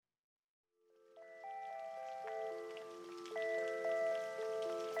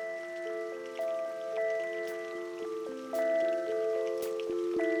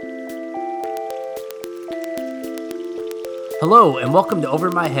Hello, and welcome to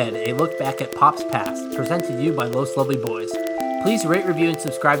Over My Head, a look back at pop's past, presented to you by Los Lovely Boys. Please rate, review, and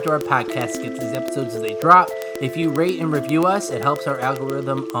subscribe to our podcast to get these episodes as they drop. If you rate and review us, it helps our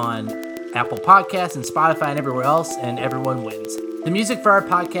algorithm on Apple Podcasts and Spotify and everywhere else, and everyone wins. The music for our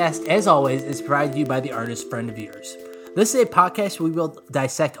podcast, as always, is provided to you by the artist friend of yours. This is a podcast where we will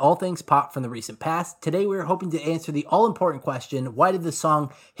dissect all things pop from the recent past. Today we're hoping to answer the all-important question, why did the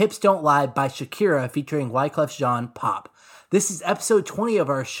song Hips Don't Lie by Shakira featuring Wyclef Jean pop? This is episode 20 of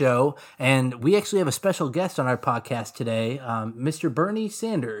our show, and we actually have a special guest on our podcast today, Mr. Bernie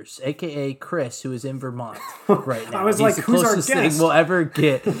Sanders, a.k.a. Chris, who is in Vermont right now. I was like, who's our guest? He's the closest thing we'll ever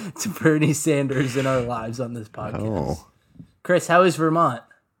get to Bernie Sanders in our lives on this podcast. Oh. Chris, how is Vermont?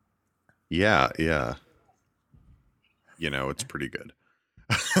 Yeah. You know, it's pretty good.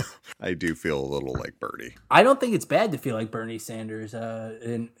 I do feel a little like Bernie. I don't think it's bad to feel like Bernie Sanders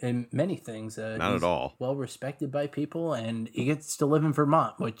in many things. Not at all. Well respected by people, and he gets to live in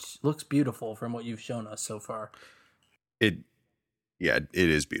Vermont, which looks beautiful from what you've shown us so far. It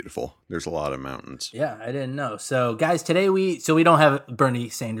is beautiful. There's a lot of mountains. Yeah, I didn't know. So, guys, today we don't have Bernie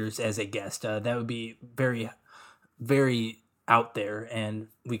Sanders as a guest. That would be very, very out there, and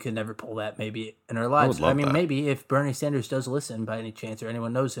we could never pull that maybe in our lives. I mean, that. Maybe if Bernie Sanders does listen by any chance, or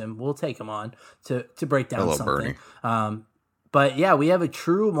anyone knows him, we'll take him on to break down Hello, something. Bernie. But yeah, we have a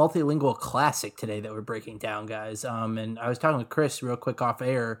true multilingual classic today that we're breaking down, guys. And I was talking with Chris real quick off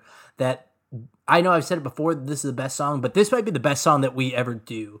air that I know I've said it before, this is the best song, but this might be the best song that we ever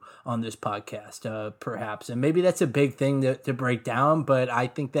do on this podcast, perhaps. And maybe that's a big thing to break down, but I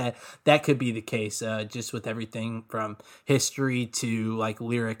think that could be the case, just with everything from history to like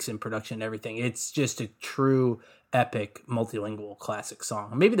lyrics and production and everything. It's just a true epic multilingual classic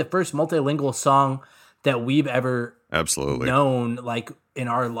song. Maybe the first multilingual song that we've ever Absolutely known, like in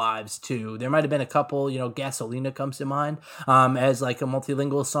our lives too. There might have been a couple, Gasolina comes to mind as like a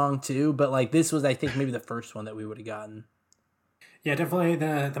multilingual song too, but like this was, I think, maybe the first one that we would have gotten. Yeah, definitely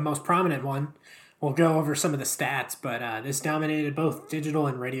the most prominent one. We'll go over some of the stats, but this dominated both digital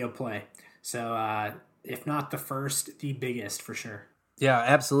and radio play. So if not the first, the biggest for sure. Yeah,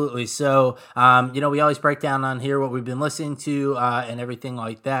 absolutely. So, we always break down on here what we've been listening to and everything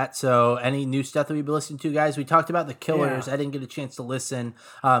like that. So any new stuff that we've been listening to, guys, we talked about The Killers. Yeah. I didn't get a chance to listen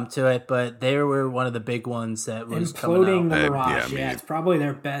to it, but they were one of the big ones that was Imploding coming out. the Mirage. Yeah, it's probably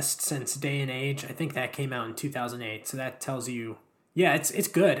their best since Day and Age. I think that came out in 2008. So that tells you, yeah, it's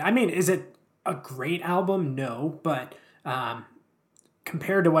good. I mean, is it a great album? No, but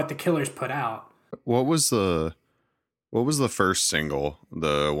compared to what The Killers put out. What was the first single?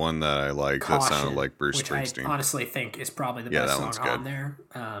 The one that I liked that sounded like Bruce Springsteen. Which I honestly think is probably the best song on there.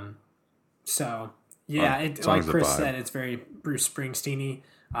 Like Chris said, it's very Bruce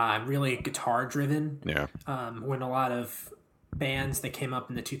Springsteen-y, really guitar driven. Yeah. When a lot of bands that came up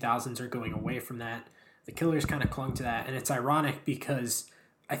in the 2000s are going away from that, The Killers kind of clung to that. And it's ironic because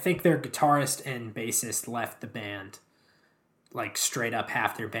I think their guitarist and bassist left the band. Like straight up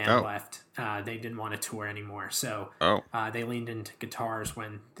half their band left. They didn't want to tour anymore. So they leaned into guitars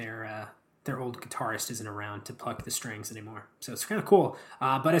when their old guitarist isn't around to pluck the strings anymore. So it's kind of cool.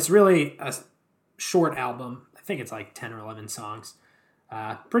 But it's really a short album. I think it's like 10 or 11 songs.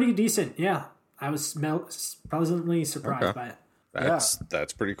 Pretty decent. Yeah. I was pleasantly surprised by it.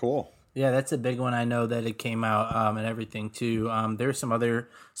 That's pretty cool. Yeah, that's a big one. I know that it came out and everything too. There's some other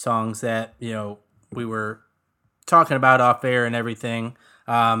songs that, we were talking about off air and everything.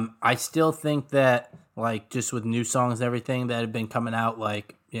 I still think that like just with new songs and everything that have been coming out,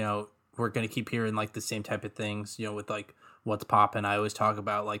 like, we're going to keep hearing like the same type of things, with like What's Poppin'. I always talk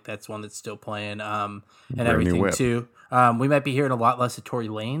about like that's one that's still playing and everything too. We might be hearing a lot less of Tory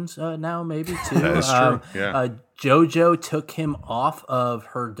Lanez now, maybe too. That is true. Yeah. JoJo took him off of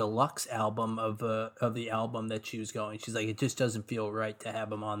her deluxe album of the album that she was going. She's like, it just doesn't feel right to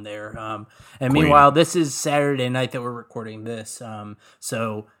have him on there. And meanwhile, this is Saturday night that we're recording this.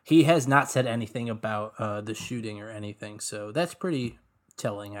 So he has not said anything about the shooting or anything. So that's pretty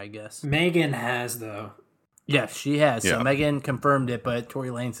telling, I guess. Megan has though. Yes, she has. Yeah. So Megan confirmed it, but Tory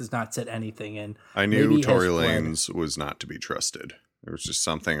Lanez has not said anything. And I knew Tory Lanez was not to be trusted. There was just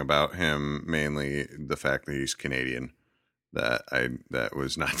something about him, mainly the fact that he's Canadian, that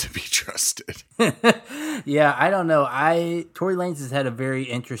was not to be trusted. Yeah, I don't know. Tory Lanez has had a very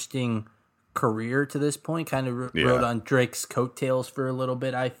interesting career to this point. Kind of rode on Drake's coattails for a little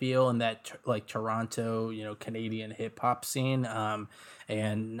bit, I feel, in that like Toronto, Canadian hip hop scene.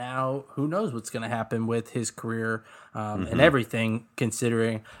 And now who knows what's going to happen with his career and everything,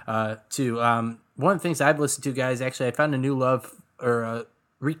 considering too. One of the things I've listened to, guys, actually, I found a new love or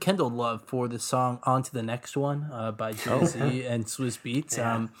rekindled love for the song "On to the Next One" by Jay-Z and Swiss Beats.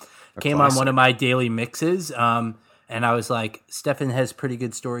 Came on one of my daily mixes. And I was like, Stefan has pretty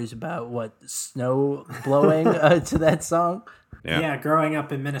good stories about what snow blowing to that song. Yeah, growing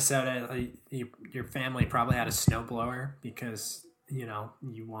up in Minnesota, your family probably had a snowblower because you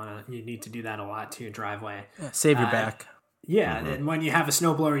need to do that a lot to your driveway. Save your back. Yeah, and when you have a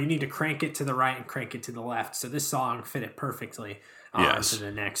snowblower, you need to crank it to the right and crank it to the left. So this song fit it perfectly. On to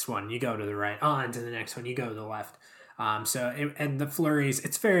the next one, you go to the right. On to the next one, you go to the left. And the flurries,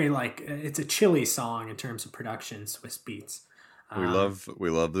 it's very it's a chilly song in terms of production, Swiss Beats. We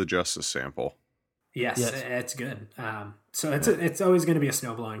love the Justice sample. Yes, it's good. So it's always going to be a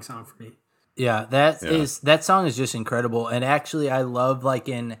snowblowing song for me. Yeah, that song is just incredible. And actually I love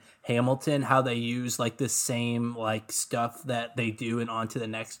in Hamilton how they use the same stuff that they do in On to the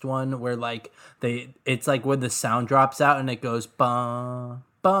Next One, where it's when the sound drops out and it goes bum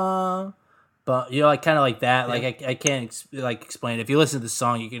bum. But kind of like that. I can't explain it. If you listen to the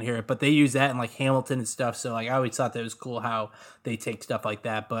song, you can hear it. But they use that in Hamilton and stuff. So I always thought that was cool how they take stuff like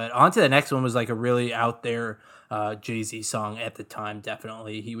that. But On to the Next One was a really out there Jay-Z song at the time.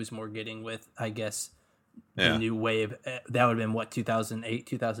 Definitely, he was more getting with the new wave. That would have been 2008,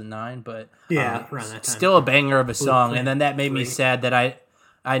 2009. But around that time. Still a banger of a song. And then that made me sad that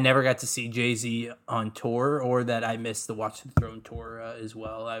I never got to see Jay-Z on tour, or that I missed the Watch the Throne tour as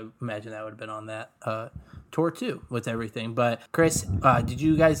well. I imagine that would have been on that tour too with everything. But Chris, did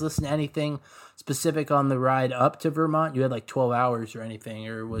you guys listen to anything specific on the ride up to Vermont? You had 12 hours or anything,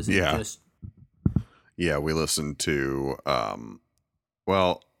 or was it just... Yeah, we listened to,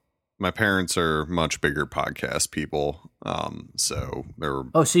 my parents are much bigger podcast people, so there were...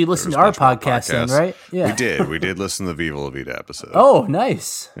 Oh, so you listened to our podcast then, right? Yeah, we did listen to the Viva La Vida episode. Oh,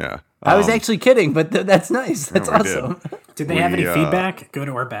 nice. Yeah. I was actually kidding, but that's nice. That's awesome. Did they have any feedback, good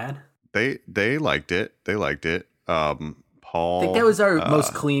or bad? They liked it. Paul... I think that was our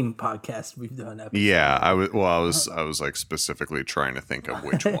most clean podcast we've done. Episode. Yeah, I was specifically trying to think of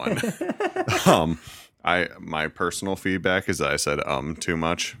which one. My personal feedback is that I said too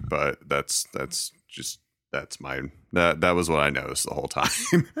much, but that was what I noticed the whole time.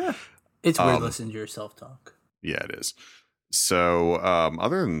 It's weird listening to yourself talk. Yeah, it is. So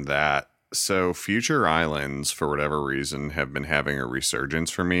other than that, Future Islands, for whatever reason, have been having a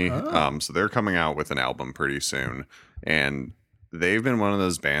resurgence for me. So they're coming out with an album pretty soon, and they've been one of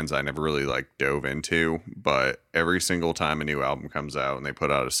those bands I never really dove into, but every single time a new album comes out and they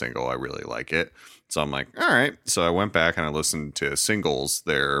put out a single, I really like it. So I'm like, all right. So I went back and I listened to Singles,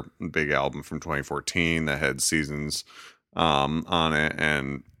 their big album from 2014 that had Seasons on it.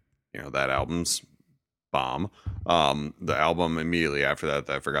 And, that album's bomb. The album immediately after that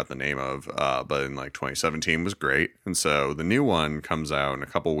I forgot the name of, but in 2017 was great. And so the new one comes out in a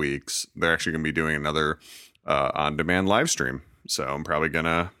couple weeks. They're actually going to be doing another on-demand live stream. So I'm probably going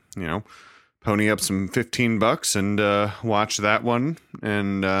to, pony up some $15 and watch that one.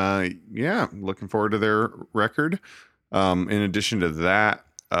 And looking forward to their record. In addition to that,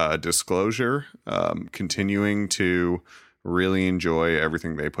 Disclosure, continuing to really enjoy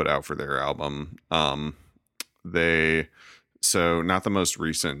everything they put out for their album. So not the most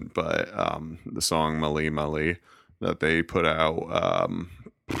recent, but the song Mali Mali that they put out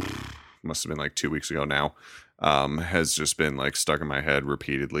must have been 2 weeks ago now. Has just been stuck in my head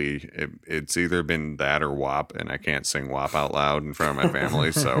repeatedly. It's either been that or WAP, and I can't sing WAP out loud in front of my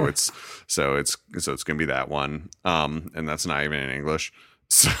family, so it's gonna be that one. And that's not even in English.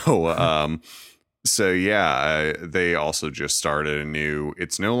 They also just started a new.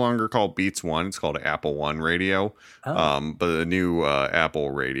 It's no longer called Beats One. It's called Apple One Radio. But a new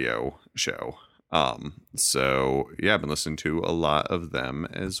Apple Radio show. I've been listening to a lot of them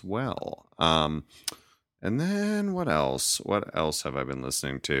as well. And then what else? What else have I been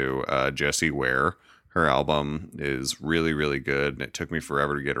listening to? Jessie Ware. Her album is really, really good. And it took me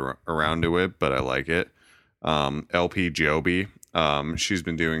forever to get around to it, but I like it. LP Joby. She's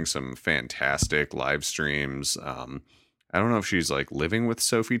been doing some fantastic live streams. I don't know if she's living with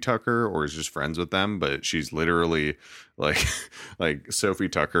Sophie Tucker or is just friends with them, but she's literally like Sophie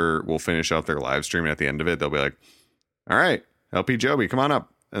Tucker will finish out their live stream, and at the end of it, they'll be like, all right, LP Joby, come on up.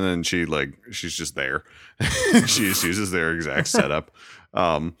 And then she's just there. She just uses their exact setup.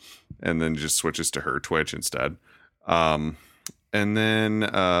 And then just switches to her Twitch instead. And then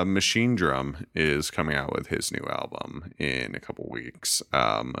Machine Drum is coming out with his new album in a couple weeks,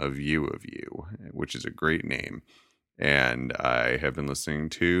 of You, which is a great name. And I have been listening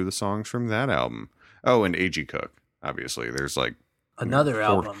to the songs from that album. Oh, and A.G. Cook, obviously. There's another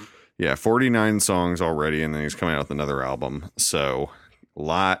album. Yeah, 49 songs already, and then he's coming out with another album. So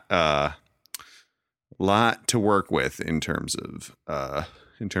lot to work with in terms of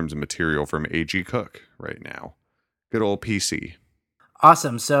material from A.G. Cook right now. Good old PC.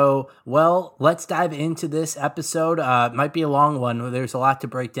 Awesome. So, well, let's dive into this episode. It might be a long one. There's a lot to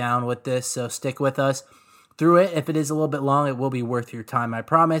break down with this, so stick with us through it. If it is a little bit long, it will be worth your time, I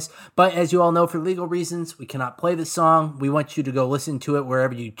promise. But as you all know, for legal reasons, we cannot play the song. We want you to go listen to it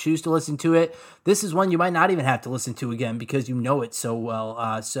wherever you choose to listen to it. This is one you might not even have to listen to again because you know it so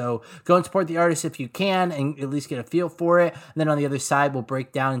well. So go and support the artist if you can and at least get a feel for it. And then on the other side, we'll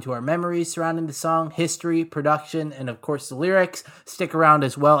break down into our memories surrounding the song, history, production, and of course the lyrics. Stick around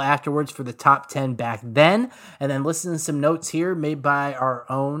as well afterwards for the top 10 back then. And then listen to some notes here made by our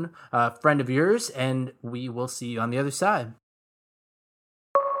own friend of yours. And we will see you on the other side.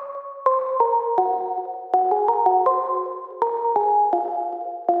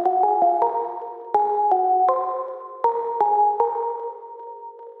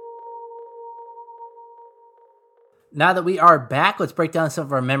 Now that we are back, let's break down some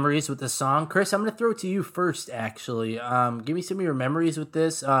of our memories with the song. Chris, I'm going to throw it to you first, actually. Give me some of your memories with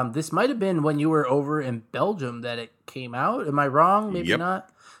this. This might have been when you were over in Belgium that it came out. Am I wrong? Maybe not.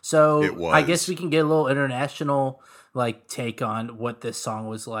 So I guess we can get a little international take on what this song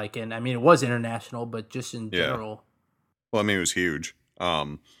was like. And I mean, it was international, but just in general. Well, I mean, it was huge.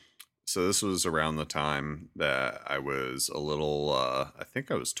 So this was around the time that I was a little, I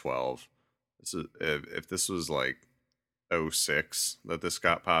think I was 12. If this was like 2006 that this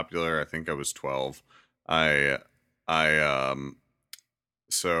got popular, I think I was 12.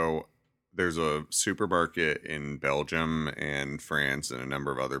 So there's a supermarket in Belgium and France and a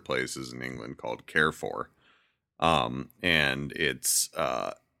number of other places in England called Carrefour. And it's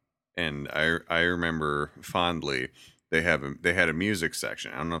and I remember fondly they had a music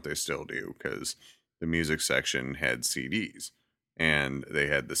section. I don't know if they still do, because the music section had CDs, and they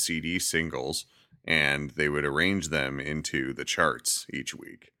had the CD singles, and they would arrange them into the charts each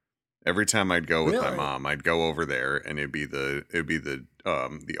week. Every time I'd go with my mom, I'd go over there, and it'd be the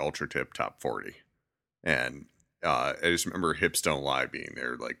Ultra Tip Top 40, and I just remember Hips Don't Lie being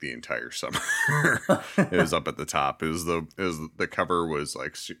there like the entire summer. It was up at the top. The cover was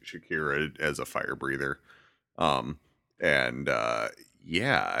like Shakira as a fire breather,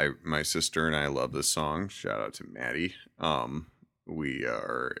 my sister and I love this song. Shout out to Maddie.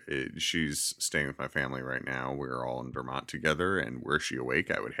 She's staying with my family right now. We're all in Vermont together, and were she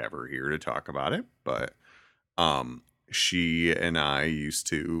awake, I would have her here to talk about it. But she and I used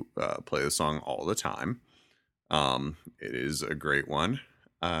to play the song all the time. It is a great one.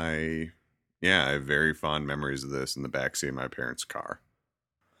 I have very fond memories of this in the backseat of my parents' car.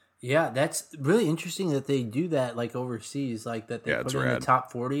 Yeah, that's really interesting that they do that overseas, that they put it in the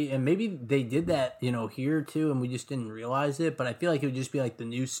top 40. And maybe they did that, here too, and we just didn't realize it. But I feel like it would just be the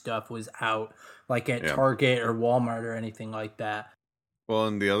new stuff was out, at Target or Walmart or anything like that. Well,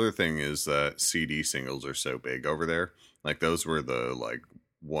 and the other thing is that CD singles are so big over there. Those were the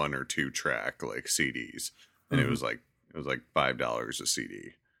 1 or 2 track CDs, and it was $5 a CD.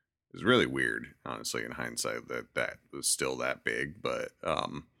 It was really weird, honestly, in hindsight, that was still that big, but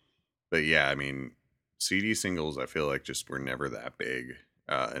yeah, I mean, CD singles, I feel just were never that big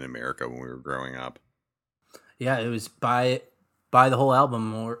in America when we were growing up. Yeah, it was buy the whole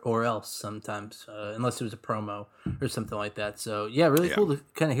album or else sometimes, unless it was a promo or something like that. So yeah, really cool to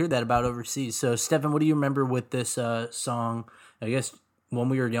kind of hear that about overseas. So Stefan, what do you remember with this song? I guess when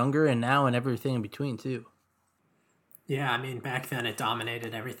we were younger and now and everything in between too. Yeah, I mean, back then it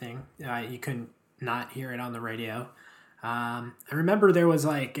dominated everything. You couldn't not hear it on the radio. I remember there was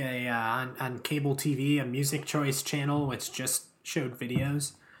on cable TV, a Music Choice channel, which just showed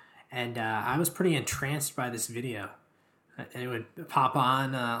videos. And I was pretty entranced by this video. It would pop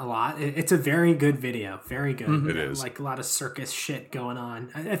on a lot. It's a very good video. Very good. Mm-hmm. It is. A lot of circus shit going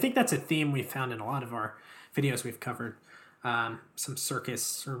on. I think that's a theme we found in a lot of our videos we've covered. Some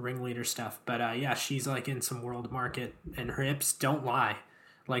circus or ringleader stuff. But she's in some world market, and her hips don't lie.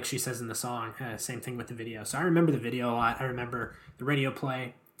 Like she says in the song, same thing with the video. So I remember the video a lot. I remember the radio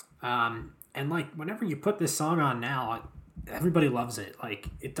play. And whenever you put this song on now, everybody loves it.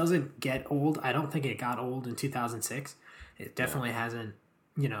 It doesn't get old. I don't think it got old in 2006. It definitely hasn't,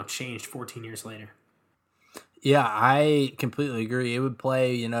 changed 14 years later. Yeah, I completely agree. It would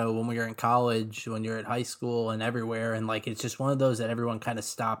play, when we were in college, when you're at high school and everywhere. And it's just one of those that everyone kind of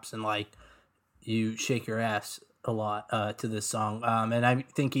stops and you shake your ass a lot to this song. And I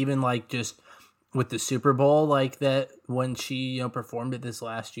think even just with the Super Bowl, that when she performed it this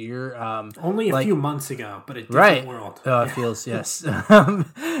last year, only a few months ago, but a different world. It feels yes,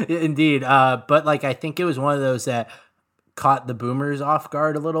 indeed. But I think it was one of those that caught the boomers off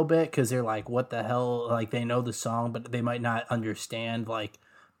guard a little bit because they're like, what the hell? Like, they know the song, but they might not understand like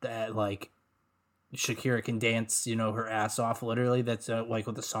that, like Shakira can dance, her ass off, literally. That's like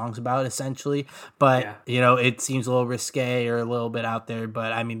what the song's about, essentially. But, it seems a little risque or a little bit out there.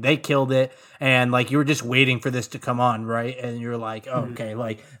 But, I mean, they killed it. And, like, you were just waiting for this to come on, right? And you're like, oh, okay.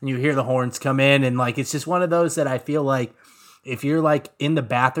 Like, and you hear the horns come in. And, like, it's just one of those that I feel like if you're, like, in the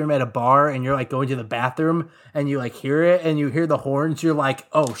bathroom at a bar and you're, like, going to the bathroom and you, like, hear it and you hear the horns, you're like,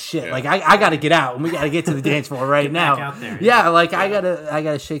 oh, shit. Yeah. Like, I got to get out. And we got to get to the dance floor right now. Back out there. Yeah, like, I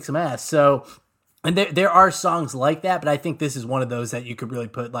gotta shake some ass. So... And there are songs like that, but I think this is one of those that you could really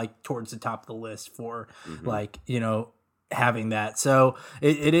put like towards the top of the list for like, having that. So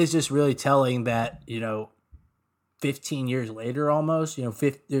it is just really telling that, 15 years later almost,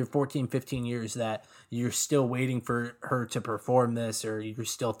 14, 15 years that you're still waiting for her to perform this, or you're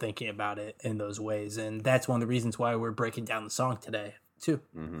still thinking about it in those ways. And that's one of the reasons why we're breaking down the song today too.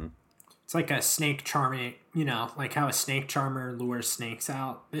 Mm-hmm. It's like a snake charming, like how a snake charmer lures snakes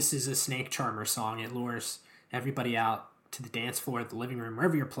out. This is a snake charmer song. It lures everybody out to the dance floor, the living room,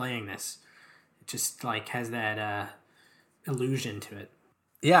 wherever you're playing this. It just like has that illusion to it.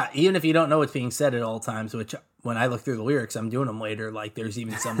 Yeah, even if you don't know what's being said at all times, which when I look through the lyrics, I'm doing them later. Like there's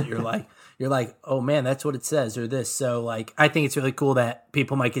even some that you're like, oh man, that's what it says, or this. So like, I think it's really cool that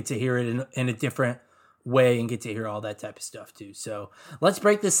people might get to hear it in a different way and get to hear all that type of stuff too. So let's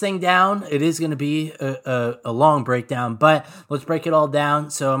break this thing down. It is going to be a long breakdown, but let's break it all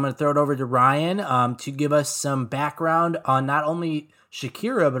down. So I'm going to throw it over to Ryan to give us some background on not only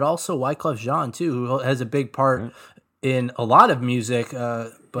Shakira, but also Wyclef Jean too, who has a big part in a lot of music,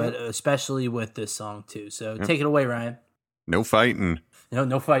 but especially with this song too. So take it away, Ryan. No fighting.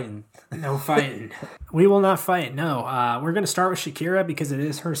 No fighting. No fighting. We will not fight. No. We're going to start with Shakira because it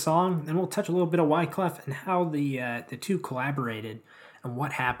is her song. Then we'll touch a little bit of Wyclef and how the two collaborated and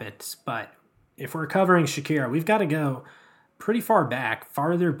what happens. But if we're covering Shakira, we've got to go pretty far back,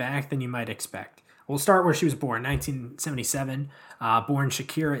 farther back than you might expect. We'll start where she was born, 1977. Born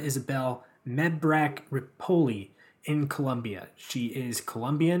Shakira Isabel Mebrac Ripoli in Colombia. She is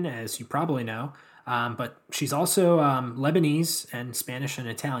Colombian, as you probably know. But she's also Lebanese and Spanish and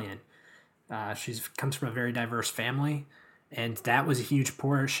Italian. She comes from a very diverse family, and that was a huge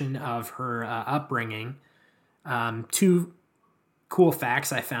portion of her upbringing. Two cool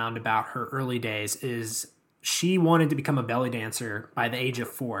facts I found about her early days is she wanted to become a belly dancer by the age of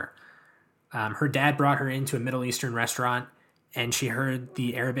 4. Her dad brought her into a Middle Eastern restaurant, and she heard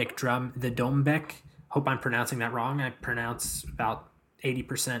the Arabic drum, the dombek. Hope I'm pronouncing that wrong. I pronounce about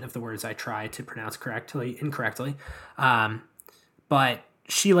 80% of the words I try to pronounce incorrectly. But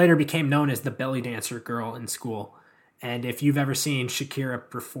she later became known as the belly dancer girl in school. And if you've ever seen Shakira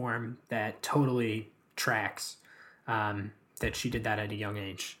perform, that totally tracks that she did that at a young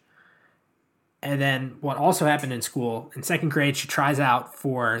age. And then what also happened in school, in 2nd grade, she tries out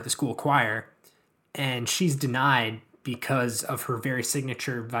for the school choir, and she's denied because of her very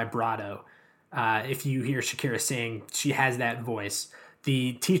signature vibrato. If you hear Shakira sing, she has that voice.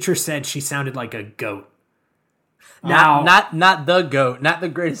 The teacher said she sounded like a goat. Not the goat, not the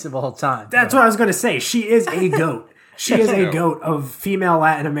greatest of all time. That's what I was going to say. She is a goat. She is a goat of female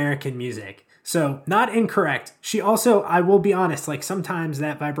Latin American music. So, not incorrect. She also, I will be honest, like sometimes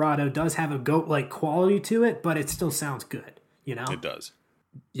that vibrato does have a goat-like quality to it, but it still sounds good, It does.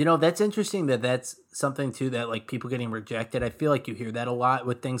 That's interesting that's something too that like people getting rejected. I feel like you hear that a lot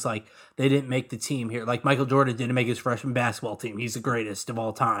with things like they didn't make the team here. Like Michael Jordan didn't make his freshman basketball team. He's the greatest of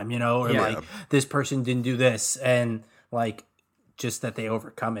all time, or like this person didn't do this, and like just that they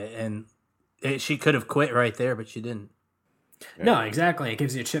overcome it. And she could have quit right there, but she didn't. Yeah. No, exactly. It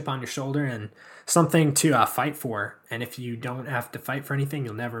gives you a chip on your shoulder and something to fight for. And if you don't have to fight for anything,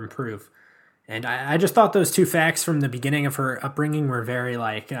 you'll never improve. And I just thought those two facts from the beginning of her upbringing were very,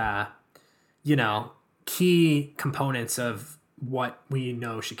 like, key components of what we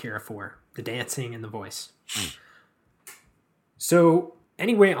know Shakira for, the dancing and the voice. So,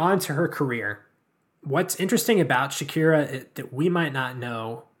 anyway, on to her career. What's interesting about Shakira that we might not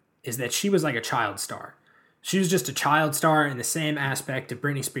know is that she was like a child star. She was just a child star in the same aspect of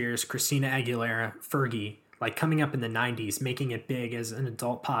Britney Spears, Christina Aguilera, Fergie, like coming up in the 90s, making it big as an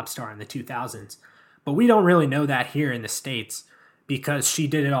adult pop star in the 2000s. But we don't really know that here in the States because she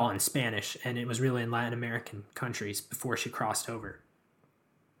did it all in Spanish, and it was really in Latin American countries before she crossed over.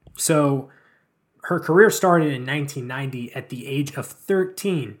 So her career started in 1990 at the age of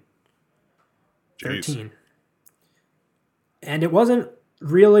 13. Jeez. 13. And it wasn't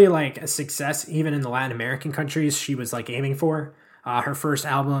really like a success even in the Latin American countries she was like aiming for. Her first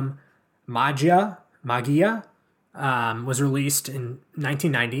album, Magia, was released in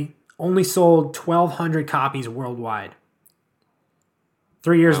 1990. Only sold 1,200 copies worldwide.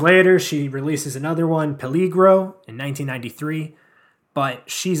 3 years later, she releases another one, Peligro, in 1993. But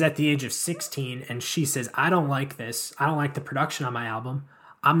she's at the age of 16, and she says, I don't like this. I don't like the production on my album.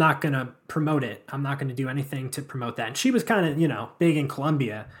 I'm not going to promote it. I'm not going to do anything to promote that. And she was kind of, big in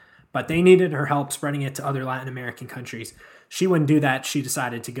Colombia, but they needed her help spreading it to other Latin American countries. She wouldn't do that. She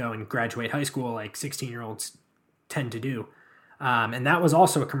decided to go and graduate high school like 16-year-olds tend to do. And that was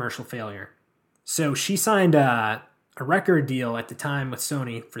also a commercial failure. So she signed a record deal at the time with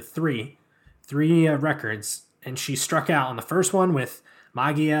Sony for three records, and she struck out on the first one with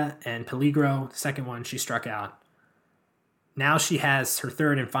Magia and Peligro. The second one, she struck out. Now she has her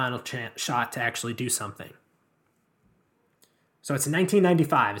third and final shot to actually do something. So it's in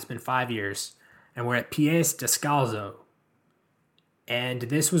 1995. It's been 5 years, and we're at Pies Descalzo. And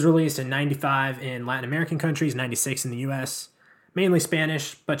this was released in 95 in Latin American countries, 96 in the US, mainly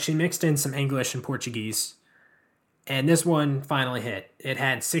Spanish, but she mixed in some English and Portuguese. And this one finally hit. It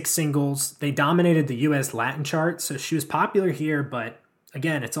had 6 singles. They dominated the US Latin chart, so she was popular here, but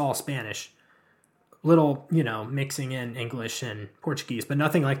again, it's all Spanish. Little, mixing in English and Portuguese, but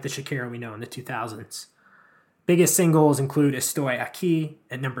nothing like the Shakira we know in the 2000s. Biggest singles include Estoy Aquí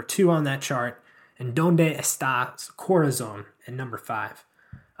at number 2 on that chart, and Donde Estás Corazón at number 5.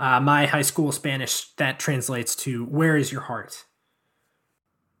 My high school Spanish, that translates to Where is your heart?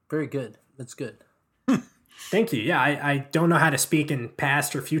 Very good. That's good. Thank you. Yeah, I don't know how to speak in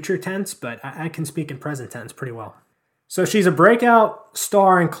past or future tense, but I can speak in present tense pretty well. So she's a breakout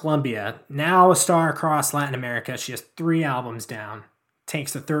star in Colombia, now a star across Latin America. She has 3 albums down.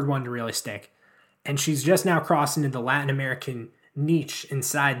 Takes the third one to really stick. And she's just now crossing into the Latin American niche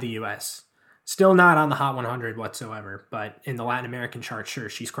inside the US. Still not on the Hot 100 whatsoever, but in the Latin American chart, sure,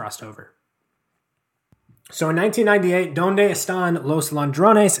 she's crossed over. So in 1998, Donde Están Los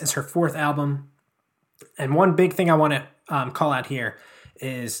Ladrones is her 4th album. And one big thing I want to call out here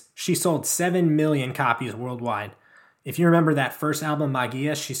is she sold 7 million copies worldwide. If you remember that first album,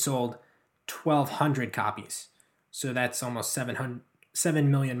 Magia, she sold 1,200 copies. So that's almost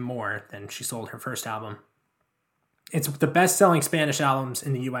 7 million more than she sold her first album. It's the best-selling Spanish albums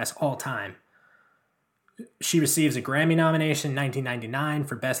in the U.S. all time. She receives a Grammy nomination in 1999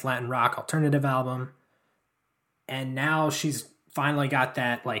 for Best Latin Rock Alternative Album. And now she's finally got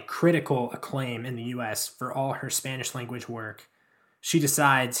that critical acclaim in the U.S. for all her Spanish language work. She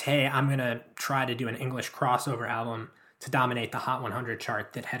decides, hey, I'm going to try to do an English crossover album to dominate the Hot 100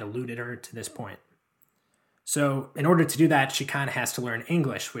 chart that had eluded her to this point. So in order to do that, she kind of has to learn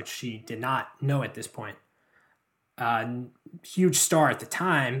English, which she did not know at this point. Huge star at the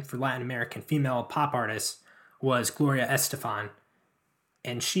time for Latin American female pop artists was Gloria Estefan,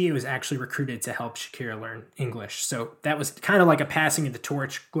 and she was actually recruited to help Shakira learn English. So that was kind of like a passing of the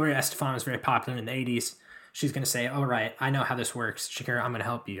torch. Gloria Estefan was very popular in the 80s. She's going to say, all right, I know how this works. Shakira, I'm going to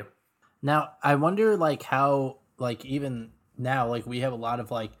help you. Now, I wonder how, even now, we have a lot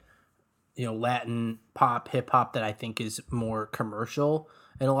of Latin pop, hip hop that I think is more commercial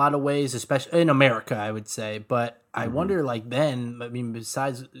in a lot of ways, especially in America, I would say. But I wonder, then,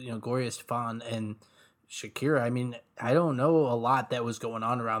 besides, Gloria Estefan and Shakira, I don't know a lot that was going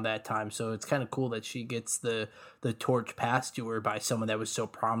on around that time. So it's kind of cool that she gets the torch passed to her by someone that was so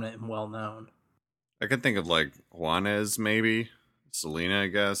prominent and well known. I could think of Juanes, maybe Selena, I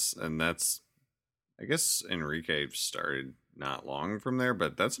guess, and I guess Enrique started not long from there,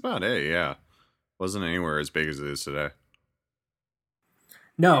 but that's about it. Yeah, wasn't anywhere as big as it is today.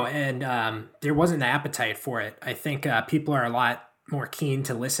 No, and there wasn't the appetite for it. I think people are a lot more keen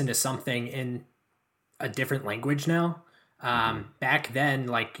to listen to something in a different language now. Back then,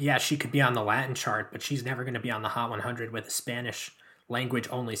 she could be on the Latin chart, but she's never going to be on the Hot 100 with a Spanish language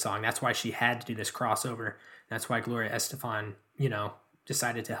only song. That's why she had to do this crossover. That's why Gloria Estefan,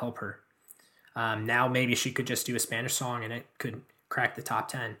 decided to help her. Now maybe she could just do a Spanish song and it could crack the top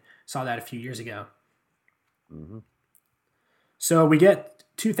 10. Saw that a few years ago. Mm-hmm. So we get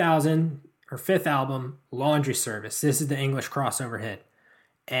 2000, her 5th album, Laundry Service. This is the English crossover hit.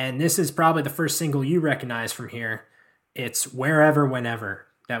 And this is probably the first single you recognize from here. It's Wherever, Whenever.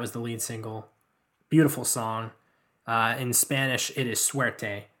 That was the lead single. Beautiful song. In Spanish, it is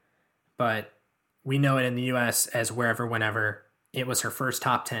Suerte, but we know it in the U.S. as Wherever, Whenever. It was her first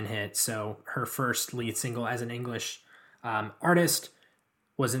top 10 hit, so her first lead single as an English artist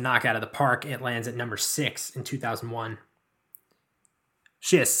was a knockout of the park. It lands at number 6 in 2001.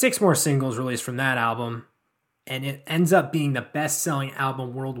 She has 6 more singles released from that album, and it ends up being the best-selling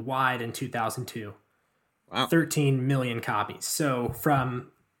album worldwide in 2002. Wow. 13 million copies. So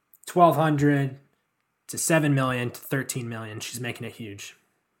from 1,200 to 7 million to 13 million. She's making it huge.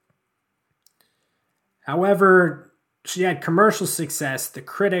 However, she had commercial success. The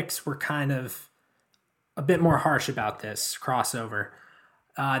critics were kind of a bit more harsh about this crossover.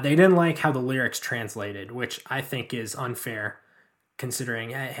 They didn't like how the lyrics translated, which I think is unfair considering.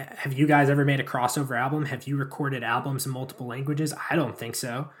 Have you guys ever made a crossover album? Have you recorded albums in multiple languages? I don't think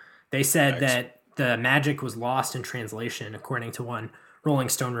so. They said that the magic was lost in translation, according to one Rolling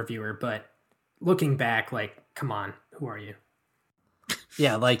Stone reviewer. But looking back, like, come on, who are you?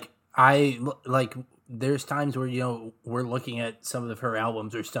 Yeah, there's times where, you know, we're looking at some of her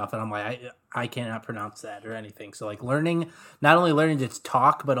albums or stuff, and I'm like, I cannot pronounce that or anything. So, like, not only learning to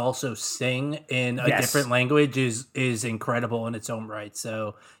talk, but also sing in a different language is incredible in its own right.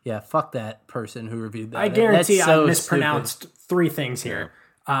 So, yeah, fuck that person who reviewed that. I guarantee I mispronounced 3 things here,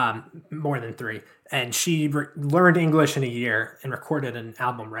 more than 3. And she learned English in a year and recorded an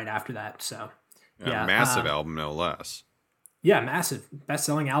album right after that. So, massive album, no less. Yeah, massive.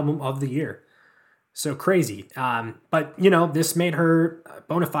 Best-selling album of the year. So crazy. But, you know, this made her a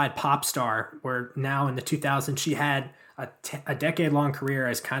bona fide pop star, where now in the 2000s she had a decade-long career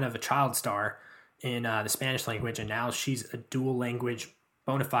as kind of a child star in the Spanish language, and now she's a dual-language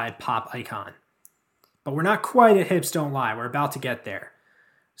bona fide pop icon. But we're not quite at Hips Don't Lie. We're about to get there.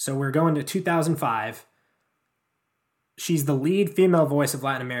 So we're going to 2005. She's the lead female voice of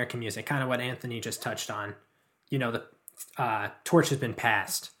Latin American music, kind of what Anthony just touched on. You know, the torch has been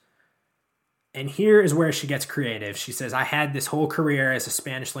passed. And here is where she gets creative. She says, I had this whole career as a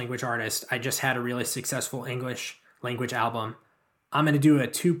Spanish language artist. I just had a really successful English language album. I'm going to do a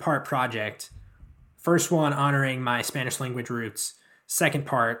 2-part project. First one honoring my Spanish language roots. Second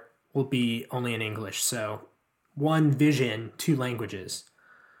part will be only in English. So 1 vision, 2 languages.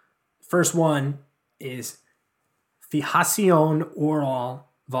 First one is Fijación Oral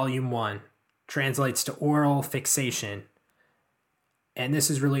Volume 1. Translates to oral fixation. And this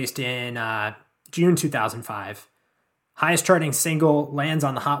is released in June 2005. Highest charting single, lands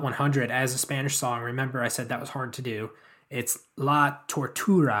on the Hot 100 as a Spanish song. Remember, I said that was hard to do. It's La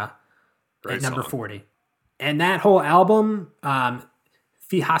Tortura at number 40. And that whole album,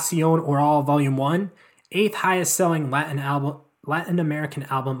 Fijación Oral Volume 1, 8th highest selling Latin American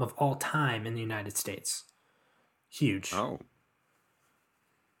album of all time in the United States. Huge. Oh.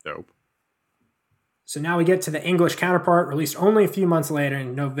 Dope. So now we get to the English counterpart, released only a few months later,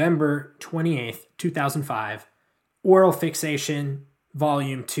 in November 28th, 2005. Oral Fixation,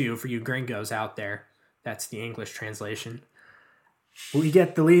 Volume 2, for you gringos out there. That's the English translation. We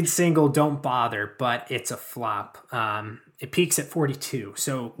get the lead single, Don't Bother, but it's a flop. It peaks at 42,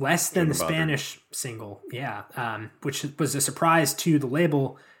 so less than the Spanish single, which was a surprise to the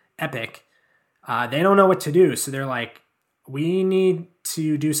label, Epic. They don't know what to do, so they're like, we need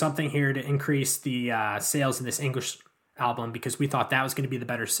to do something here to increase the sales of this English album, because we thought that was going to be the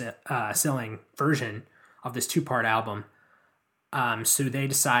better selling version of this 2-part album. So they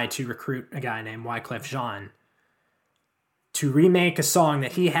decide to recruit a guy named Wyclef Jean to remake a song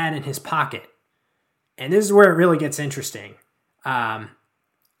that he had in his pocket. And this is where it really gets interesting. I'm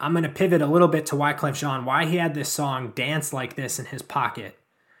going to pivot a little bit to Wyclef Jean, why he had this song Dance Like This in his pocket.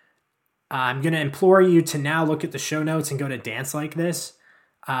 I'm going to implore you to now look at the show notes and go to Dance Like This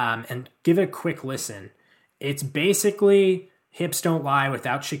and give it a quick listen. It's basically Hips Don't Lie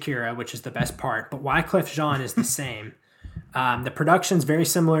without Shakira, which is the best part, but Wyclef Jean is the same. The production's very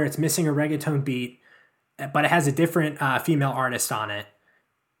similar. It's missing a reggaeton beat, but it has a different female artist on it.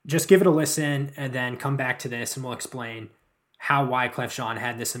 Just give it a listen and then come back to this and we'll explain how Wyclef Jean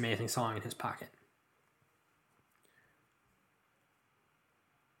had this amazing song in his pocket.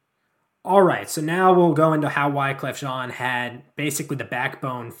 All right, so now we'll go into how Wyclef Jean had basically the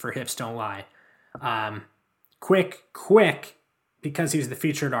backbone for Hips Don't Lie. Quick, because he was the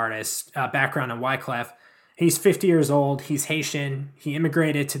featured artist, background on Wyclef. He's 50 years old. He's Haitian. He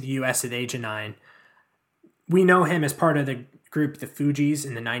immigrated to the U.S. at the age of 9. We know him as part of the group The Fugees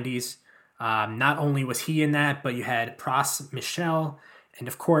in the 90s. Not only was he in that, but you had Pras Michel and,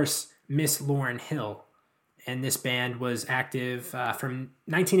 of course, Miss Lauryn Hill. And this band was active from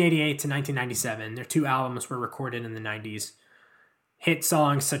 1988 to 1997. Their 2 albums were recorded in the 90s. Hit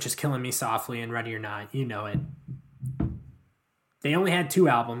songs such as Killing Me Softly and Ready or Not, you know it. They only had 2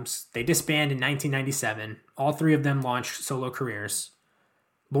 albums. They disbanded in 1997. All 3 of them launched solo careers.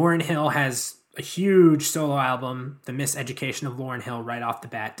 Lauryn Hill has a huge solo album, The Miseducation of Lauryn Hill, right off the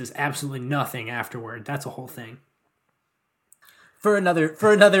bat. Does absolutely nothing afterward. That's a whole thing. For another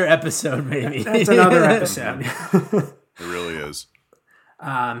episode, maybe. That's another episode. It really is.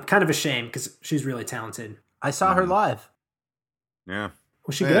 Kind of a shame because she's really talented. I saw her live. Yeah.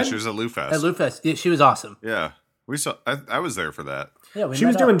 Was she Yeah, good? she was at Lou Fest. At Lou Fest. Yeah, she was awesome. Yeah, we saw. I was there for that. Yeah, She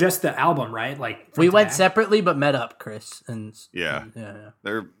was doing just the album, right? Like we front to went back? separately, but met up, Chris. And Yeah.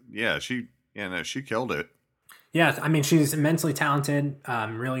 yeah. She killed it. Yeah, I mean, she's immensely talented.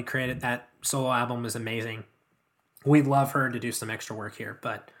 Really created that solo album was amazing. We'd love her to do some extra work here,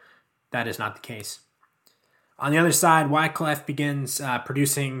 but that is not the case. On the other side, Wyclef begins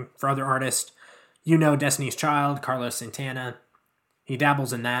producing for other artists. You know Destiny's Child, Carlos Santana. He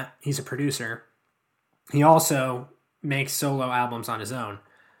dabbles in that. He's a producer. He also makes solo albums on his own.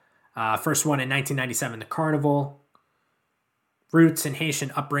 First one in 1997, The Carnival. Roots and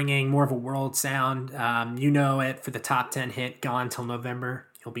Haitian upbringing, more of a world sound. You know it for the top 10 hit, Gone Till November.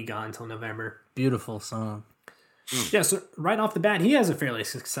 He'll be gone till November. Beautiful song. Yeah, so right off the bat, he has a fairly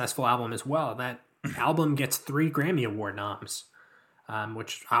successful album as well. That album gets 3 Grammy Award noms,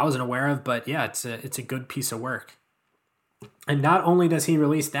 which I wasn't aware of, but yeah, it's a good piece of work. And not only does he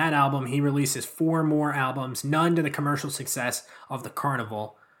release that album, he releases 4 more albums, none to the commercial success of The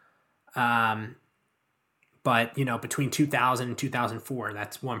Carnival. But, you know, between 2000 and 2004,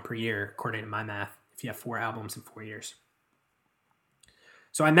 that's 1 per year, according to my math, if you have 4 albums in 4 years.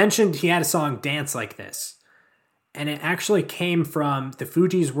 So I mentioned he had a song, Dance Like This. And it actually came from the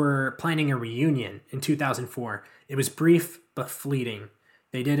Fugees were planning a reunion in 2004. It was brief but fleeting.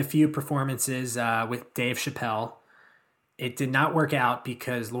 They did a few performances with Dave Chappelle. It did not work out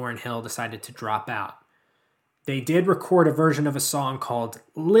because Lauryn Hill decided to drop out. They did record a version of a song called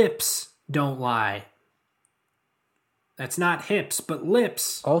Lips Don't Lie. That's not hips, but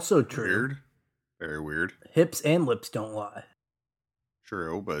lips. Also true. Weird. Very weird. Hips and lips don't lie.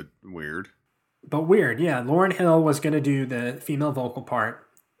 True, but weird. But weird, yeah. Lauryn Hill was going to do the female vocal part,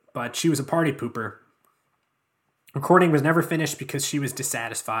 but she was a party pooper. Recording was never finished because she was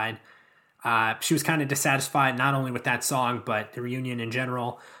dissatisfied. She was kind of dissatisfied not only with that song, but the reunion in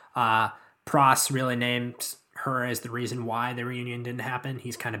general. Pross really named her as the reason why the reunion didn't happen.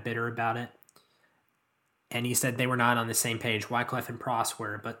 He's kind of bitter about it. And he said they were not on the same page. Wyclef and Pross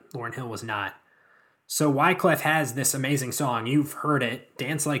were, but Lauryn Hill was not. So Wyclef has this amazing song. You've heard it.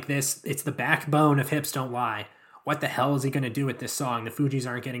 Dance Like This. It's the backbone of Hips Don't Lie. What the hell is he going to do with this song? The Fugees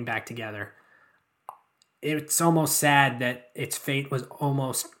aren't getting back together. It's almost sad that its fate was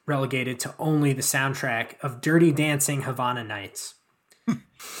almost relegated to only the soundtrack of Dirty Dancing Havana Nights.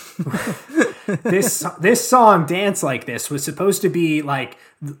 This song, Dance Like This, was supposed to be like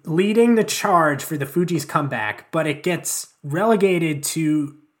leading the charge for the Fugees' comeback, but it gets relegated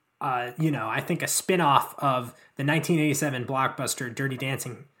to, I think a spin-off of the 1987 blockbuster Dirty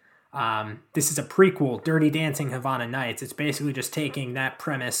Dancing. This is a prequel, Dirty Dancing Havana Nights. It's basically just taking that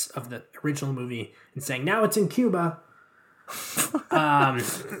premise of the original movie and saying, now it's in Cuba.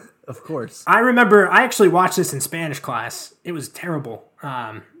 Of course. I remember I actually watched this in Spanish class. It was terrible.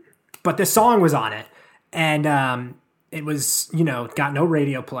 But the song was on it. And it was, got no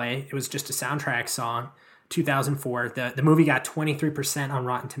radio play. It was just a soundtrack song. 2004. The movie got 23% on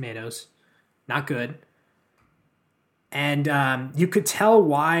Rotten Tomatoes. Not good. And you could tell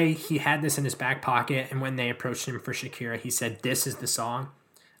why he had this in his back pocket. And when they approached him for Shakira, he said, this is the song.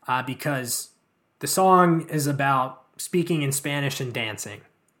 Because the song is about speaking in Spanish and dancing.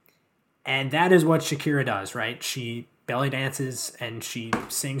 And that is what Shakira does, right? She belly dances and she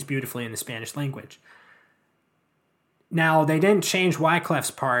sings beautifully in the Spanish language. Now, they didn't change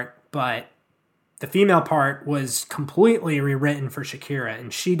Wyclef's part, but the female part was completely rewritten for Shakira,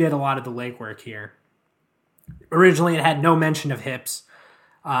 and she did a lot of the legwork here. Originally, it had no mention of hips.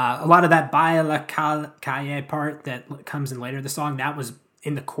 A lot of that Baila la Calle part that comes in later in the song, that was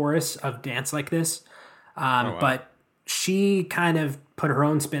in the chorus of Dance Like This. Wow. But she kind of put her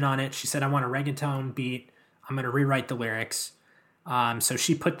own spin on it. She said, I want a reggaeton beat. I'm going to rewrite the lyrics. So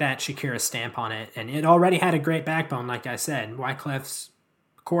she put that Shakira stamp on it, and it already had a great backbone, like I said. Wyclef's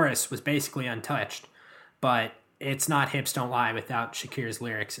chorus was basically untouched, but it's not Hips Don't Lie without Shakira's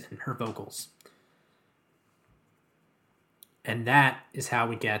lyrics and her vocals. And that is how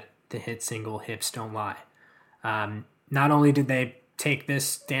we get the hit single Hips Don't Lie. Not only did they take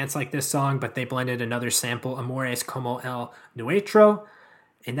this Dance Like This song, but they blended another sample, Amores Como El Nuestro,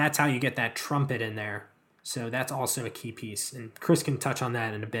 and that's how you get that trumpet in there. So that's also a key piece, and Chris can touch on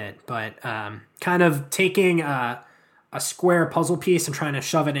that in a bit, but kind of taking a square puzzle piece and trying to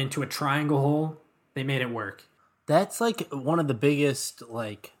shove it into a triangle hole, they made it work. That's like one of the biggest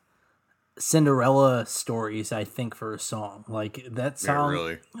like Cinderella stories, I think, for a song. Like that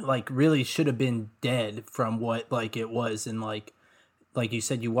song really should have been dead from what like it was, and like you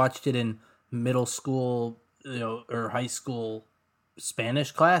said, you watched it in middle school, or high school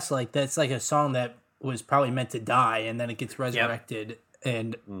Spanish class. Like that's like a song that was probably meant to die, and then it gets resurrected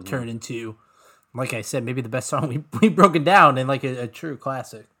and turn into, like I said, maybe the best song we've broken down and like a true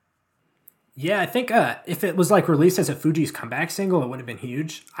classic. Yeah, I think if it was like released as a Fugees comeback single, it would have been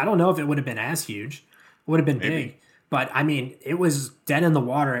huge. I don't know if it would have been as huge. It would have been big. But I mean, it was dead in the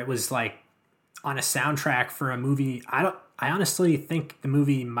water. It was like on a soundtrack for a movie. I honestly think the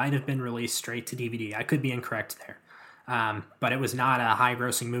movie might have been released straight to DVD. I could be incorrect there. But it was not a high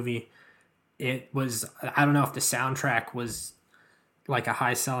grossing movie. It was, I don't know if the soundtrack was like a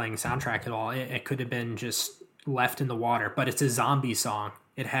high selling soundtrack at all. It could have been just left in the water, but it's a zombie song.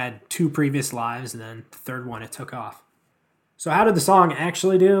 It had 2 previous lives, and then the third one it took off. So how did the song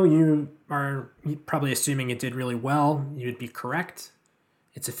actually do? You are probably assuming it did really well. You'd be correct.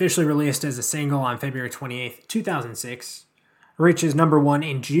 It's officially released as a single on February 28th, 2006. Reaches number 1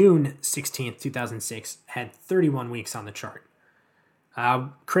 in June 16th, 2006. Had 31 weeks on the chart.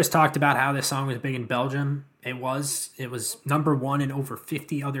 Chris talked about how this song was big in Belgium. It was number 1 in over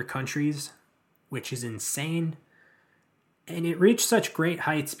 50 other countries, which is insane. And it reached such great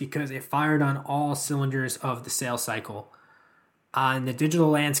heights because it fired on all cylinders of the sales cycle. On the digital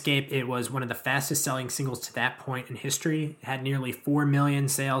landscape, it was one of the fastest selling singles to that point in history. It had nearly 4 million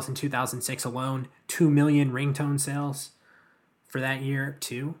sales in 2006 alone, 2 million ringtone sales for that year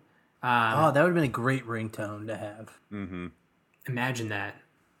too. That would have been a great ringtone to have. Mm-hmm. Imagine that.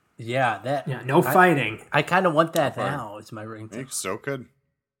 Yeah, no fighting. I kind of want that now. It's my ringtone. You still could.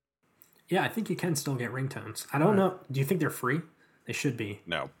 Yeah, I think you can still get ringtones. I don't know. Do you think they're free? They should be.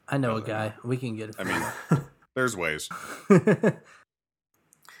 No. I know a guy. We can get it. I mean, there's ways.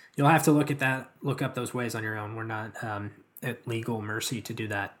 You'll have to look up those ways on your own. We're not at legal mercy to do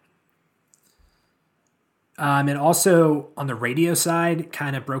that. It also, on the radio side,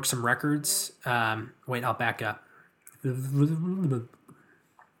 kind of broke some records. Wait, I'll back up.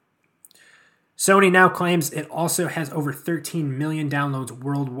 Sony now claims it also has over 13 million downloads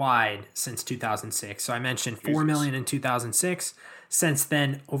worldwide since 2006. So I mentioned 4 million in 2006. Since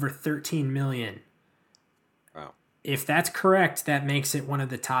then, over 13 million. Wow. If that's correct, that makes it one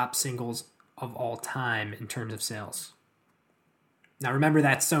of the top singles of all time in terms of sales. Now, remember,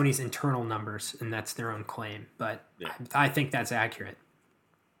 that's Sony's internal numbers, and that's their own claim. But yeah. I think that's accurate.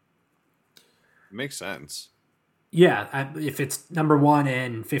 Makes sense. Yeah, if it's number 1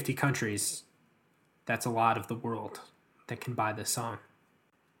 in 50 countries, that's a lot of the world that can buy this song.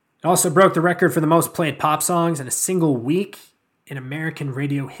 It also broke the record for the most played pop songs in a single week in American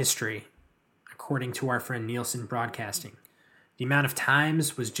radio history, according to our friend Nielsen Broadcasting. The amount of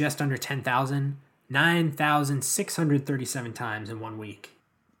times was just under 10,000, 9,637 times in 1 week.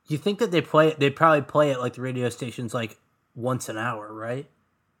 You think that they probably play it like the radio stations like once an hour, right?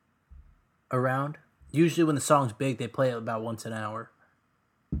 Around? Usually when the song's big, they play it about once an hour.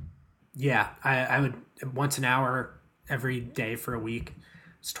 Yeah, I would once an hour every day for a week.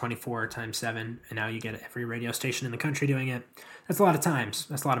 It's 24 times 7, and now you get every radio station in the country doing it. That's a lot of times.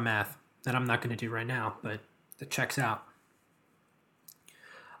 That's a lot of math that I'm not going to do right now, but it checks out.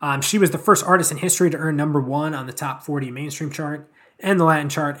 She was the first artist in history to earn number 1 on the top 40 mainstream chart and the Latin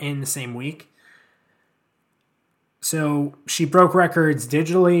chart in the same week. So she broke records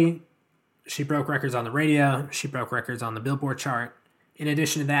digitally. She broke records on the radio. She broke records on the Billboard chart. In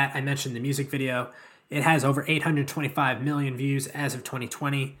addition to that, I mentioned the music video. It has over 825 million views as of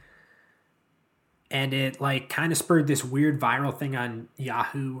 2020. And it kind of spurred this weird viral thing on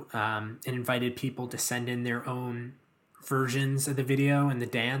Yahoo and invited people to send in their own versions of the video and the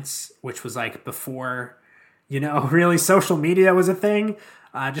dance, which was before, really social media was a thing.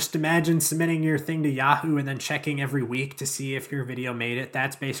 Just imagine submitting your thing to Yahoo and then checking every week to see if your video made it.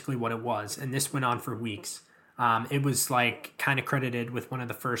 That's basically what it was. And this went on for weeks. It was kind of credited with one of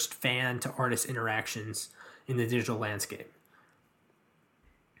the first fan to artist interactions in the digital landscape.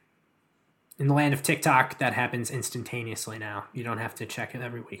 In the land of TikTok, that happens instantaneously now. You don't have to check it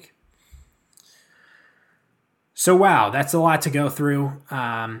every week. So wow, that's a lot to go through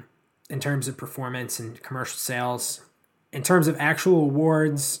in terms of performance and commercial sales. In terms of actual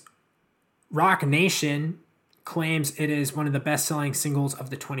awards, Rock Nation claims it is one of the best-selling singles of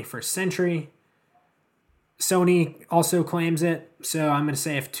the 21st century. Sony also claims it, so I'm going to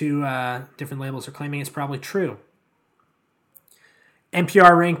say if 2 different labels are claiming it's probably true.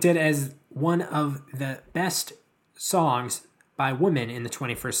 NPR ranked it as one of the best songs by women in the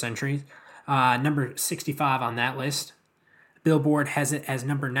 21st century, number 65 on that list. Billboard has it as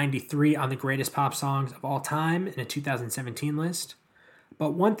number 93 on the greatest pop songs of all time in a 2017 list.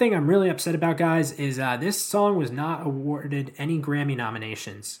 But one thing I'm really upset about, guys, is this song was not awarded any Grammy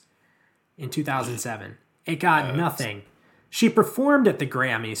nominations in 2007. It got nothing. She performed at the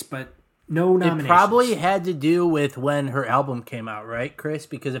Grammys, but No nominations. It probably had to do with when her album came out, right, Chris?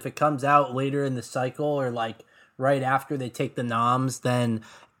 Because if it comes out later in the cycle or like right after they take the noms, then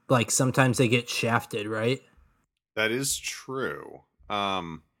like sometimes they get shafted, right? That is true.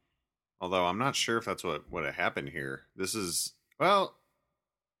 Although I'm not sure if that's what happened here. This is, well,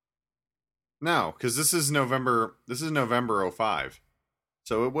 no, because this is November '05.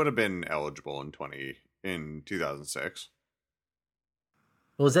 So it would have been eligible in 2006.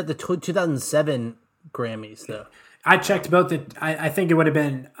 Well, was that the 2007 Grammys though? I checked both. I think it would have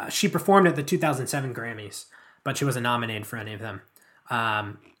been. She performed at the 2007 Grammys, but she wasn't nominated for any of them.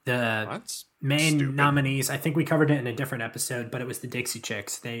 The That's main stupid. nominees, I think we covered it in a different episode, but it was the Dixie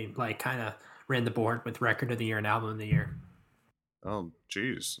Chicks. They like kind of ran the board with Record of the Year and Album of the Year. Oh,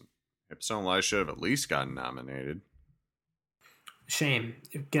 geez. Hips Don't Lie should have at least gotten nominated. Shame.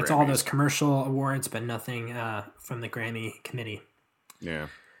 It gets Grammys. all those commercial awards, but nothing from the Grammy committee. Yeah.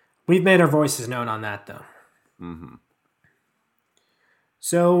 We've made our voices known on that, though. Mm-hmm.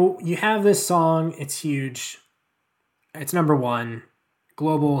 So you have this song. It's huge. It's number one.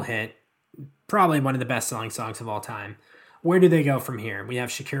 Global hit. Probably one of the best-selling songs of all time. Where do they go from here? We have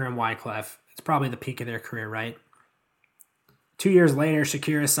Shakira and Wyclef. It's probably the peak of their career, right? 2 years later,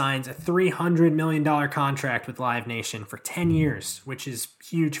 Shakira signs a $300 million contract with Live Nation for 10 years, which is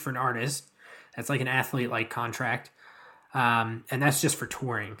huge for an artist. That's like an athlete-like contract. And that's just for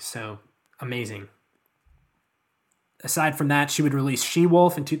touring, so amazing. Aside from that, she would release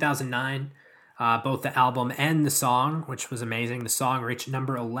She-Wolf in 2009, both the album and the song, which was amazing. The song reached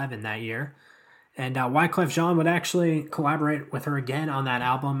number 11 that year. And Wyclef Jean would actually collaborate with her again on that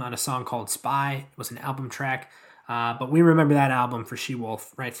album on a song called Spy. It was an album track. But we remember that album for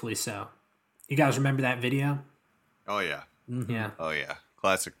She-Wolf, rightfully so. You guys remember that video? Oh, yeah. Mm-hmm. Yeah. Oh, yeah.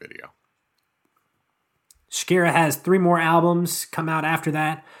 Classic video. Shakira has 3 more albums come out after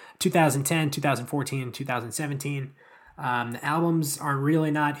that, 2010, 2014, and 2017. The albums are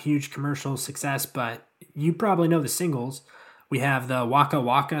really not huge commercial success, but you probably know the singles. We have the Waka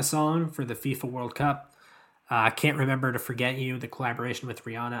Waka song for the FIFA World Cup. Can't Remember to Forget You, the collaboration with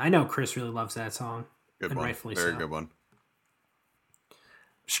Rihanna. I know Chris really loves that song. Good and one. Rightfully Very so. good one.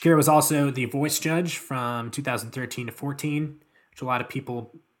 Shakira was also the voice judge from 2013 to 14, which a lot of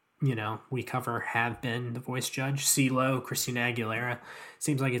people, we cover have been the voice judge. CeeLo, Christina Aguilera.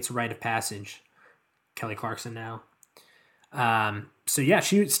 Seems like it's a rite of passage. Kelly Clarkson now. So yeah,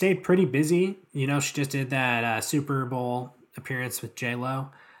 she stayed pretty busy. She just did that Super Bowl appearance with J-Lo.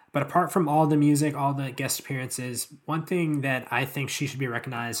 But apart from all the music, all the guest appearances, one thing that I think she should be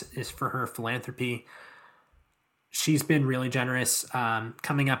recognized is for her philanthropy. She's been really generous.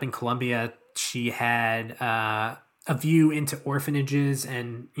 Coming up in Colombia, she had a view into orphanages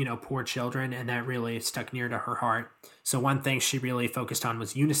and, poor children, and that really stuck near to her heart. So one thing she really focused on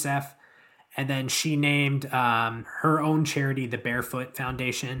was UNICEF. And then she named her own charity, the Barefoot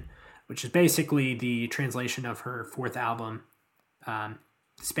Foundation, which is basically the translation of her 4th album.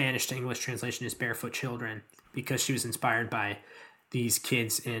 Spanish to English translation is Barefoot Children, because she was inspired by these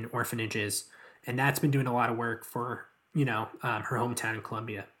kids in orphanages. And that's been doing a lot of work for, her hometown in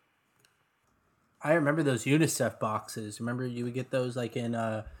Colombia. I remember those UNICEF boxes. Remember you would get those like in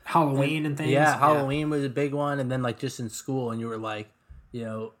Halloween and things. Yeah, Halloween was a big one, and then like just in school, and you were like,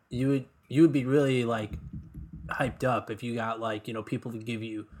 you would be really like hyped up if you got like people to give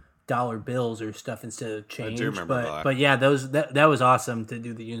you dollar bills or stuff instead of change. I do remember that. But yeah, that was awesome to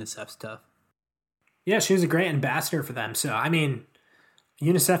do the UNICEF stuff. Yeah, she was a great ambassador for them. So I mean,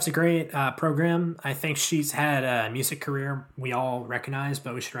 UNICEF's a great program. I think she's had a music career we all recognize,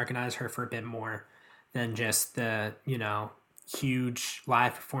 but we should recognize her for a bit more than just the, huge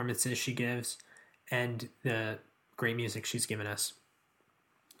live performances she gives and the great music she's given us.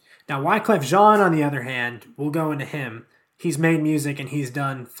 Now, Wyclef Jean, on the other hand, we'll go into him. He's made music and he's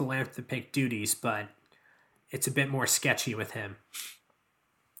done philanthropic duties, but it's a bit more sketchy with him.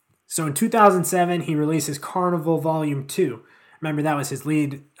 So in 2007, he releases Carnival Volume 2. Remember, that was his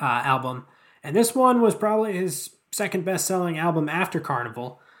lead album. And this one was probably his second best-selling album after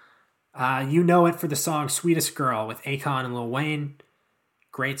Carnival. You know it for the song Sweetest Girl with Akon and Lil Wayne.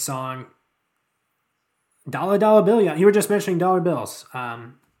 Great song. Dollar Dollar Bill. Yeah, you were just mentioning dollar bills.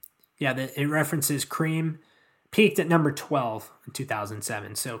 It references Cream. Peaked at number 12 in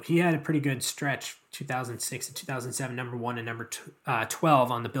 2007. So he had a pretty good stretch, 2006 to 2007, number 1 and number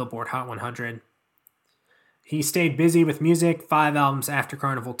 12 on the Billboard Hot 100. He stayed busy with music, 5 albums after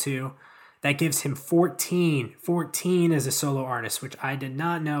Carnival 2. That gives him 14 as a solo artist, which I did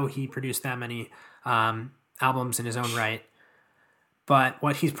not know he produced that many albums in his own right. But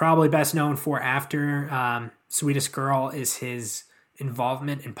what he's probably best known for after Sweetest Girl is his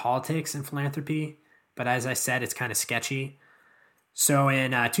involvement in politics and philanthropy, but as I said, it's kind of sketchy. So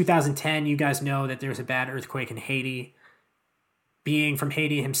in 2010, you guys know that there was a bad earthquake in Haiti. Being from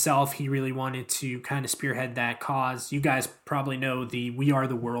Haiti himself, he really wanted to kind of spearhead that cause. You guys probably know the We Are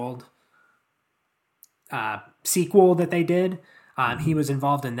the World sequel that they did. He was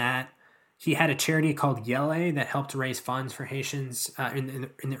involved in that. He had a charity called Yele that helped raise funds for Haitians in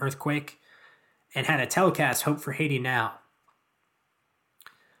the earthquake, and had a telecast, Hope for Haiti Now.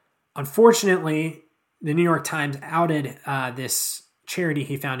 Unfortunately, the New York Times outed this charity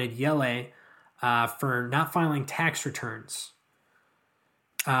he founded, Yele, for not filing tax returns.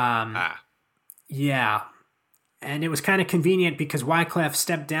 Yeah. And it was kind of convenient because Wyclef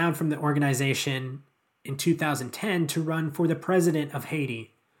stepped down from the organization in 2010 to run for the president of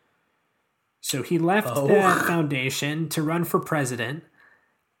Haiti. So he left that foundation to run for president.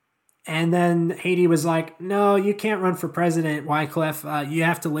 And then Haiti was like, no, you can't run for president, Wyclef. You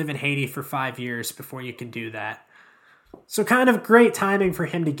have to live in Haiti for 5 years before you can do that. So kind of great timing for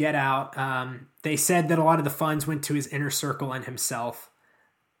him to get out. They said that a lot of the funds went to his inner circle and himself.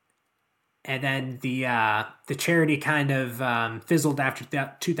 And then the charity kind of fizzled after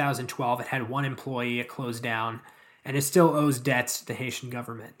 2012. It had one employee. It closed down. And it still owes debts to the Haitian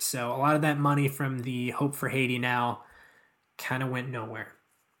government. So a lot of that money from the Hope for Haiti Now kind of went nowhere.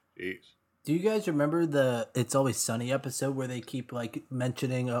 Jeez. Do you guys remember the It's Always Sunny episode where they keep like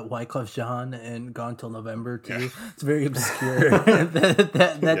mentioning Wyclef Jean and Gone Till November too? Yeah. It's very obscure.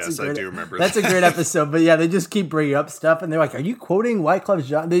 That's I do remember that's a great episode. But yeah, they just keep bringing up stuff and they're like, are you quoting Wyclef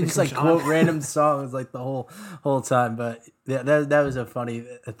Jean? They just like quote random songs like the whole time. But yeah, that was a funny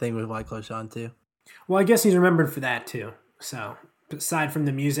thing with Wyclef Jean too. Well, I guess he's remembered for that too. So aside from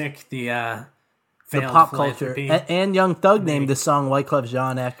the music, the pop culture, and Young Thug named the song Wyclef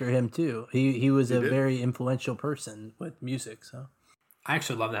Jean after him too. He was a very influential person with music. So I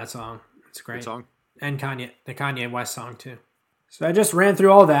actually love that song. It's a great good song, and the Kanye West song too. So I just ran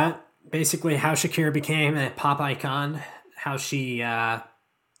through all that. Basically, how Shakira became a pop icon, how she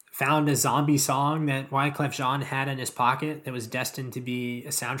found a zombie song that Wyclef Jean had in his pocket that was destined to be a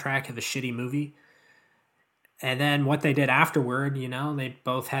soundtrack of a shitty movie. And then what they did afterward, they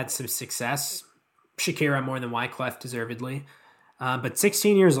both had some success. Shakira more than Wyclef, deservedly. But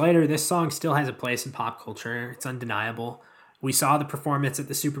 16 years later, this song still has a place in pop culture. It's undeniable. We saw the performance at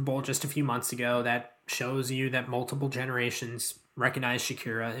the Super Bowl just a few months ago that shows you that multiple generations recognize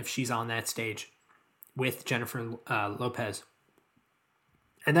Shakira if she's on that stage with Jennifer Lopez.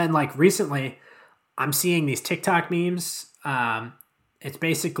 And then, recently, I'm seeing these TikTok memes. It's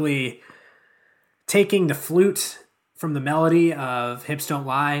basically taking the flute from the melody of Hips Don't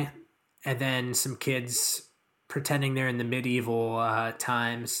Lie, and then some kids pretending they're in the medieval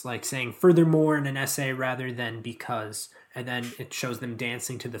times, like saying furthermore in an essay rather than because. And then it shows them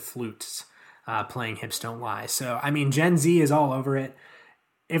dancing to the flutes, playing Hips Don't Lie. So, Gen Z is all over it.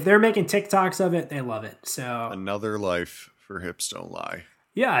 If they're making TikToks of it, they love it. So another life for Hips Don't Lie.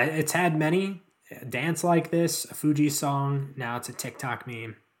 Yeah, it's had many. A dance like this, a Fuji song, now it's a TikTok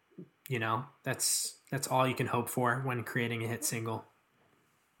meme. That's all you can hope for when creating a hit single.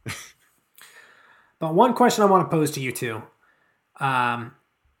 But one question I want to pose to you two. I'm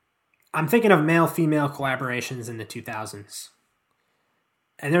thinking of male-female collaborations in the 2000s.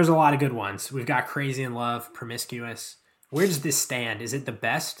 And there's a lot of good ones. We've got Crazy in Love, Promiscuous. Where does this stand? Is it the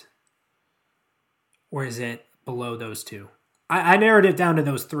best? Or is it below those two? I narrowed it down to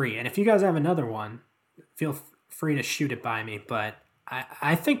those three. And if you guys have another one, feel free to shoot it by me. But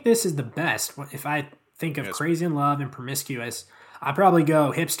I think this is the best. If I think of Crazy in Love and Promiscuous, I'd probably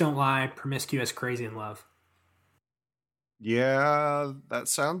go Hips Don't Lie, Promiscuous, Crazy in Love. Yeah, that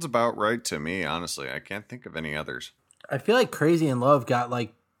sounds about right to me, honestly. I can't think of any others. I feel like Crazy in Love got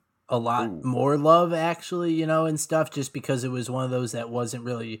a lot more love, actually, and stuff, just because it was one of those that wasn't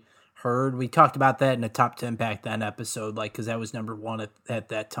really heard. We talked about that in the top 10 back then episode, because that was number one at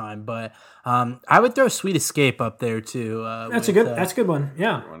that time. But I would throw Sweet Escape up there too. That's a good one.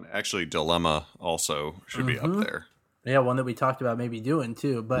 Yeah. Actually, Dilemma also should be up there. Yeah, one that we talked about maybe doing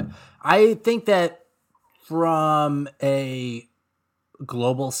too. But I think that from a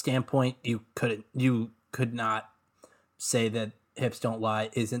global standpoint, you could not say that Hips Don't Lie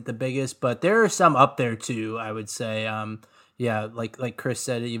isn't the biggest, but there are some up there too, I would say. Yeah, like Chris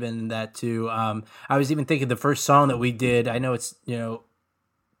said, even that too. I was even thinking the first song that we did, I know it's,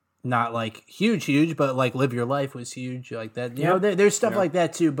 not huge, but Live Your Life was huge like that. There's stuff like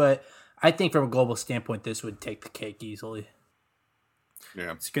that too, but I think from a global standpoint, this would take the cake easily.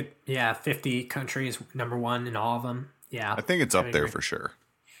 Yeah. It's good. Yeah, 50 countries, number one in all of them. Yeah. I think it's up there for sure.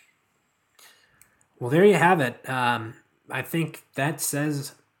 Well, there you have it. I think that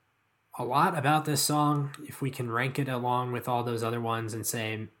says a lot about this song if we can rank it along with all those other ones and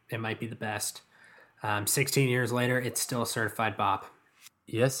say it might be the best. 16 years later, it's still a certified bop.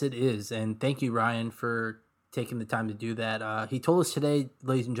 Yes, it is. And thank you, Ryan, for taking the time to do that. He told us today,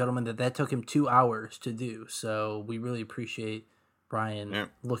 ladies and gentlemen, that took him 2 hours to do. So we really appreciate Brian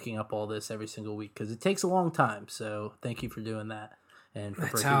looking up all this every single week because it takes a long time. So thank you for doing that. And for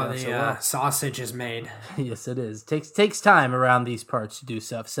That's how the sausage is made. Yes, it is. Takes time around these parts to do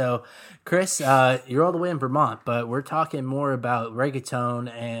stuff. So, Chris, you're all the way in Vermont, but we're talking more about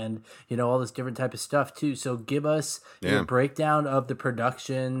reggaeton and all this different type of stuff too. So, give us a breakdown of the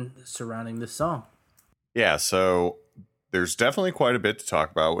production surrounding this song. Yeah, so there's definitely quite a bit to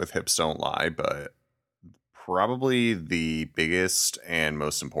talk about with Hips Don't Lie, but probably the biggest and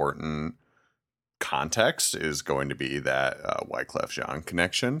most important context is going to be that Wyclef Jean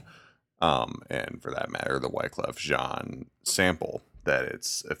connection, and for that matter, the Wyclef Jean sample that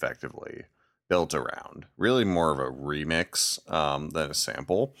it's effectively built around. Really more of a remix than a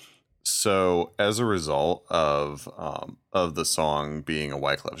sample. So as a result of the song being a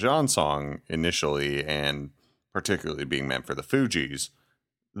Wyclef Jean song initially, and particularly being meant for the Fugees,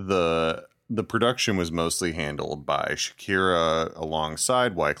 the production was mostly handled by Shakira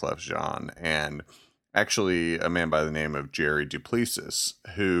alongside Wyclef Jean, and actually a man by the name of Jerry Duplessis,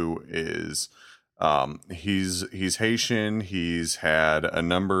 who is he's Haitian. He's had a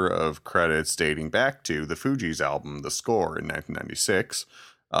number of credits dating back to the Fugees album, The Score, in 1996.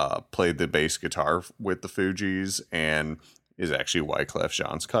 Played the bass guitar with the Fugees and is actually Wyclef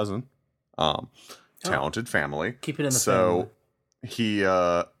Jean's cousin. Talented family. Keep it in the family.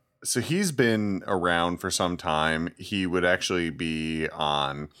 So he's been around for some time. He would actually be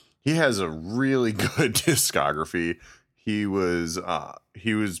on. He has a really good discography. He was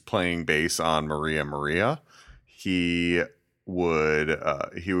playing bass on Maria Maria. He would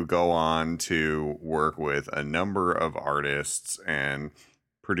go on to work with a number of artists and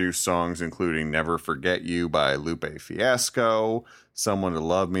produce songs including Never Forget You by Lupe Fiasco, Someone to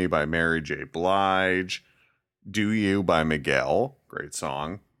Love Me by Mary J. Blige, Do You by Miguel, great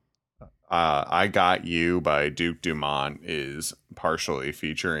song. I Got You by Duke Dumont is partially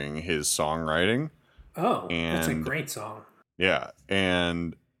featuring his songwriting. Oh, that's a great song. Yeah,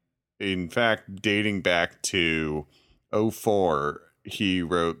 and in fact, dating back to 2004, he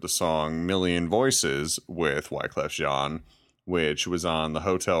wrote the song Million Voices with Wyclef Jean, which was on the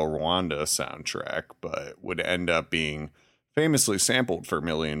Hotel Rwanda soundtrack, but would end up being famously sampled for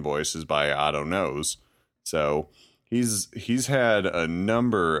Million Voices by Otto Knows. So he's had a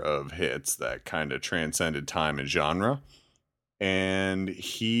number of hits that kind of transcended time and genre, and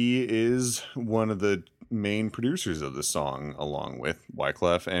he is one of the main producers of the song along with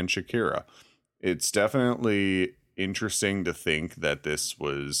Wyclef and Shakira. It's definitely interesting to think that this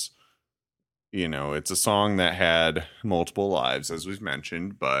was, it's a song that had multiple lives, as we've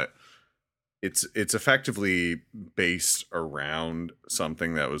mentioned, but it's effectively based around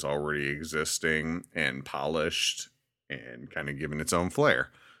something that was already existing and polished and kind of given its own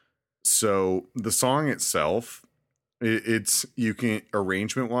flair. So the song itself, you can,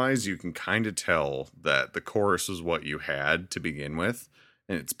 arrangement wise, you can kind of tell that the chorus was what you had to begin with,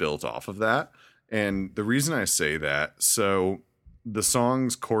 and it's built off of that. And the reason I say that, so the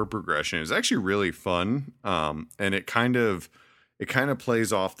song's chord progression is actually really fun, and it kind of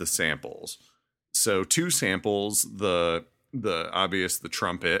plays off the samples. So 2 samples, the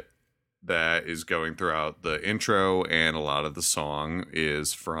trumpet that is going throughout the intro and a lot of the song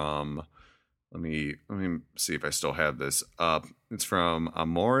is from, let me see if I still have this up. It's from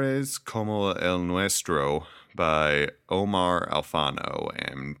Amores Como el Nuestro by Omar Alfano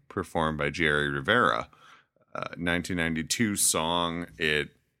and performed by Jerry Rivera. 1992 song. It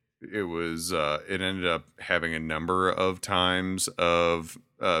ended up having a number of times of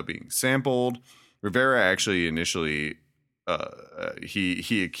being sampled. Rivera actually initially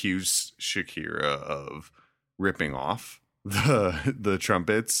he accused Shakira of ripping off the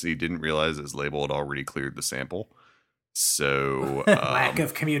trumpets. He didn't realize his label had already cleared the sample. So lack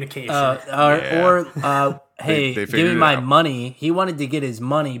of communication. Hey, they give me my money. He wanted to get his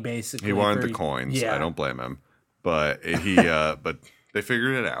money, basically. He wanted the coins. Yeah. I don't blame him. But but they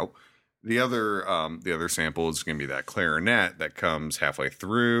figured it out. The other sample is going to be that clarinet that comes halfway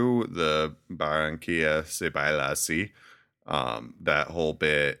through the Barranquilla se baila así. That whole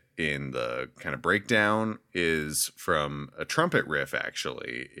bit in the kind of breakdown is from a trumpet riff.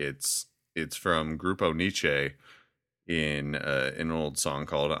 Actually, it's from Grupo Nietzsche in an old song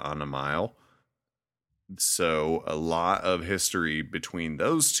called On a Mile. So a lot of history between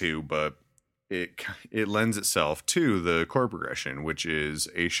those two, but it lends itself to the chord progression, which is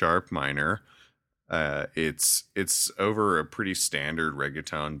A sharp minor. It's over a pretty standard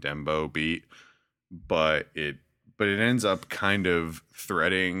reggaeton dembow beat, but it ends up kind of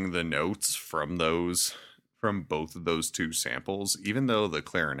threading the notes from both of those two samples, even though the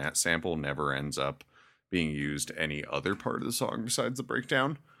clarinet sample never ends up being used any other part of the song besides the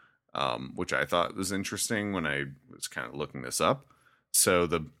breakdown, which I thought was interesting when I was kind of looking this up. So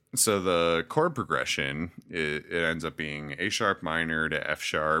the chord progression, it ends up being A sharp minor to F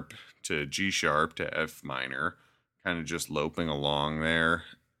sharp to G sharp to F minor, kind of just loping along there.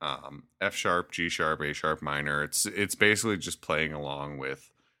 F sharp, G sharp, A sharp minor. It's basically just playing along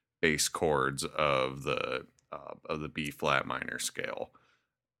with bass chords of the B flat minor scale.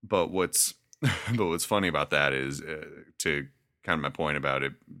 But what's funny about that is, to kind of my point about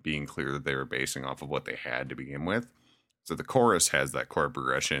it being clear that they were basing off of what they had to begin with. So the chorus has that chord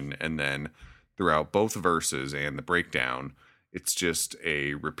progression, and then throughout both verses and the breakdown, it's just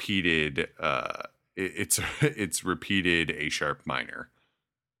a repeated it's repeated A sharp minor.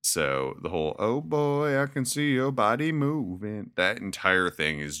 So the whole, oh boy, I can see your body moving, that entire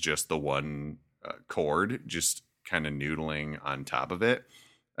thing is just the one chord, just kind of noodling on top of it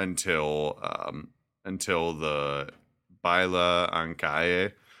until the Baila en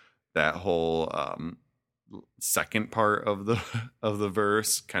Calle, that whole second part of the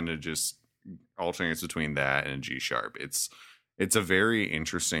verse kind of just alternates between that and a G sharp. It's a very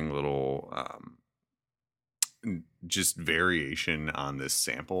interesting little just variation on this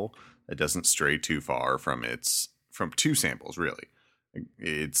sample that doesn't stray too far from two samples, really.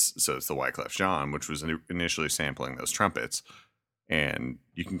 It's the Wyclef Jean, which was initially sampling those trumpets, and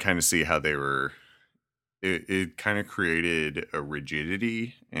you can kind of see how they were. It kind of created a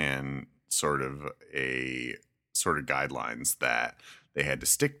rigidity and sort of guidelines that they had to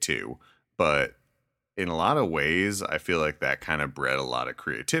stick to, but in a lot of ways, I feel like that kind of bred a lot of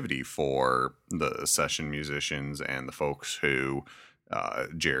creativity for the session musicians and the folks who,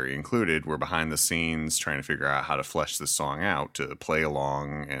 Jerry included, were behind the scenes trying to figure out how to flesh this song out to play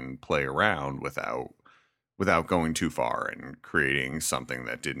along and play around without going too far and creating something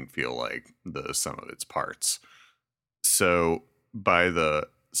that didn't feel like the sum of its parts. So by the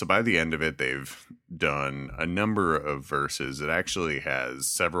end of it, they've done a number of verses. It actually has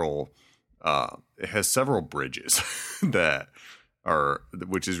several bridges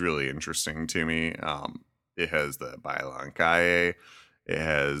which is really interesting to me. It has the Baila en Calle, it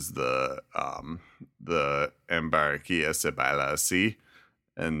has the Embarquilla se baila así,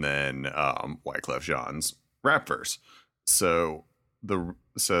 and then Wyclef Jean's rap verse. So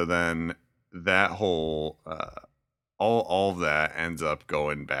then that whole all of that ends up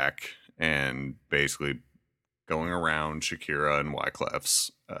going back and basically going around Shakira and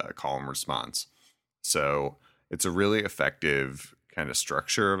Wyclef's call and response. So it's a really effective kind of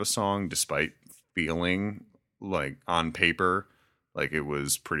structure of a song, despite feeling like on paper like it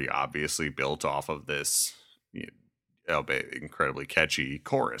was pretty obviously built off of this incredibly catchy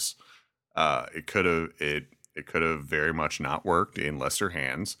chorus. It could have very much not worked in lesser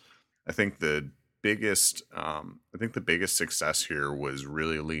hands. I think the biggest success here was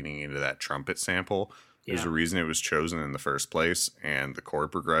really leaning into that trumpet sample. There's a reason it was chosen in the first place, and the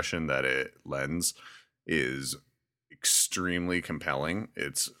chord progression that it lends is extremely compelling.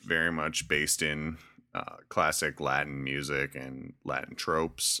 It's very much based in classic Latin music and Latin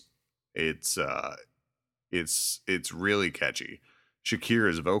tropes. It's really catchy.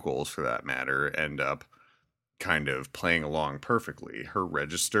 Shakira's vocals, for that matter, end up kind of playing along perfectly. Her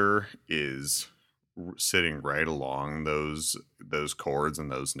register is sitting right along those chords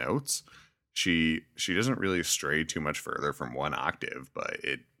and those notes. She doesn't really stray too much further from one octave, but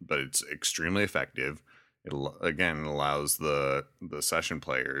it's extremely effective. It again allows the session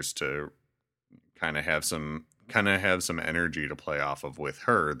players to kind of have some energy to play off of with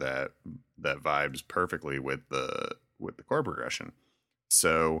her that vibes perfectly with the chord progression.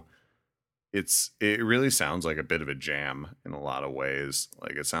 So it really sounds like a bit of a jam in a lot of ways.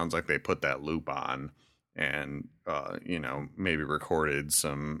 Like, it sounds like they put that loop on and maybe recorded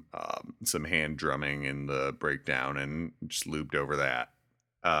some hand drumming in the breakdown and just looped over that.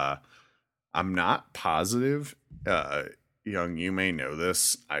 I'm not positive. Young, you may know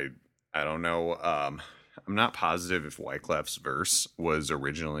this. I don't know. I'm not positive if Wyclef's verse was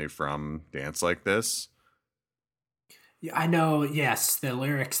originally from Dance Like This. Yeah, I know. Yes, the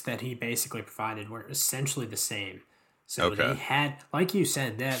lyrics that he basically provided were essentially the same. So They had, like you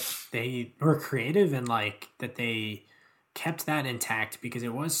said, that they were creative and that they kept that intact because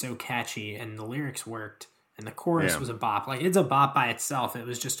it was so catchy and the lyrics worked. and the chorus was a bop. Like, it's a bop by itself. It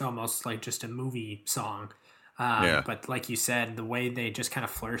was just almost like just a movie song. But like you said, the way they just kind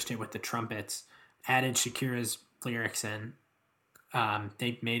of flourished it with the trumpets, added Shakira's lyrics in,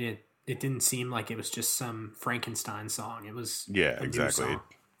 they made it. It didn't seem like it was just some Frankenstein song. It was exactly.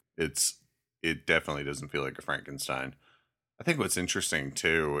 It definitely doesn't feel like a Frankenstein. I think what's interesting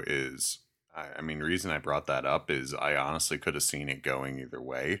too is, I mean, the reason I brought that up is I honestly could have seen it going either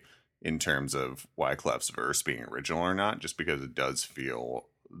way in terms of Wyclef's verse being original or not, just because it does feel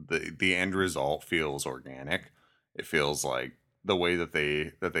the end result feels organic. It feels like the way that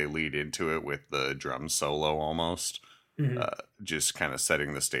they lead into it with the drum solo almost, just kind of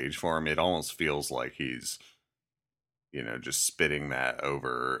setting the stage for him. It almost feels like he's, just spitting that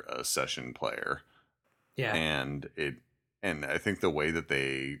over a session player. Yeah. And I think the way that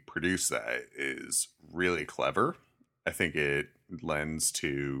they produce that is really clever. I think it lends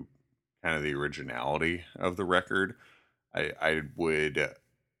to kind of the originality of the record. I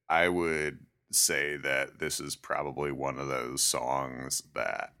would say that this is probably one of those songs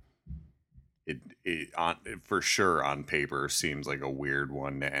that it for sure on paper seems like a weird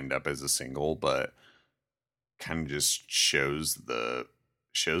one to end up as a single, but kind of just shows the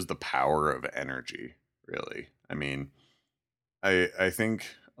power of energy, really. I mean, I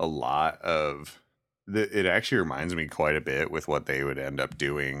think a lot of it actually reminds me quite a bit with what they would end up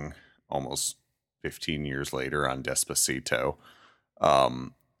doing almost 15 years later on Despacito.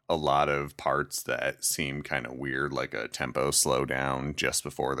 A lot of parts that seem kind of weird, like a tempo slowdown just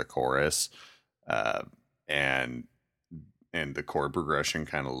before the chorus, and the chord progression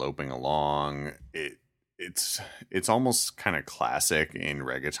kind of loping along. It's almost kind of classic in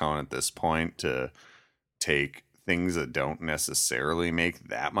reggaeton at this point to take things that don't necessarily make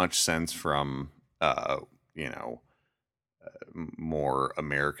that much sense from more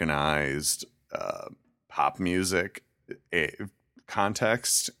Americanized pop music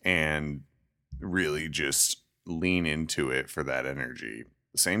context, and really just lean into it for that energy.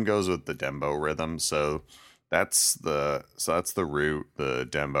 The same goes with the dembow rhythm. So that's the root, the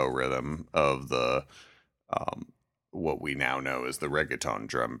dembow rhythm of the what we now know as the reggaeton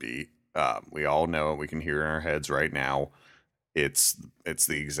drum beat. We all know it. We can hear it in our heads right now. It's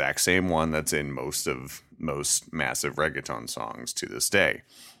the exact same one that's in most massive reggaeton songs to this day,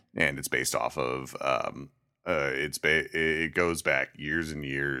 and it's based off of it goes back years and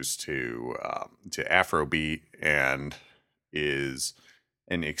years to Afrobeat, and is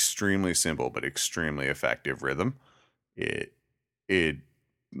an extremely simple but extremely effective rhythm. It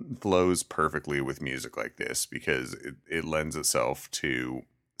flows perfectly with music like this because it lends itself to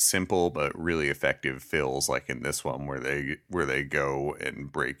simple but really effective fills, like in this one where they go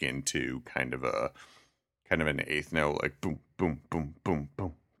and break into kind of an eighth note, like boom boom boom boom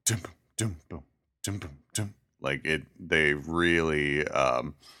boom dum boom boom dum boom dum. Like they really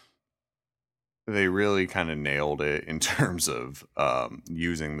kind of nailed it in terms of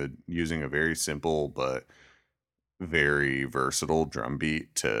using a very simple but very versatile drum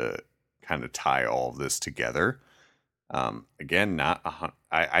beat to kind of tie all of this together. Again,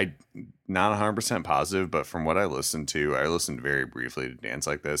 I not 100% positive, but from what I listened very briefly to Dance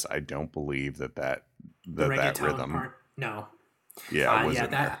Like This. I don't believe that rhythm part, no. Yeah,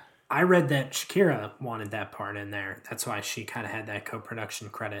 I read that Shakira wanted that part in there. That's why she kind of had that co-production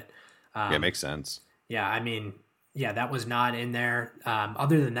credit. Yeah, makes sense. Yeah, I mean, yeah, that was not in there.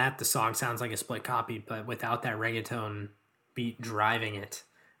 Other than that, the song sounds like a split copy, but without that reggaeton beat driving it,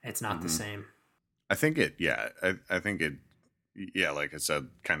 it's not the same. I think it, like I said,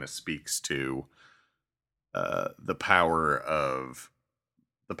 kind of speaks to the power of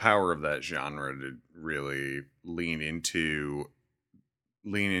that genre to really lean into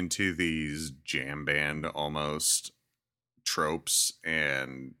these jam band almost tropes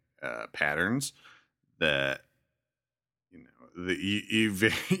and patterns that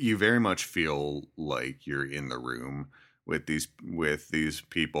you very much feel like you're in the room with these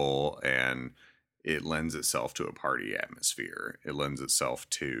people, and it lends itself to a party atmosphere. It lends itself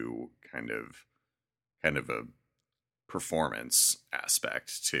to kind of a performance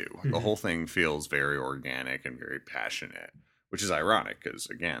aspect too. The whole thing feels very organic and very passionate, which is ironic because,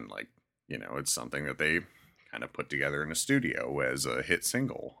 again, like, it's something that they kind of put together in a studio as a hit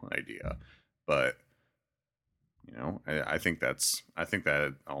single idea. But I think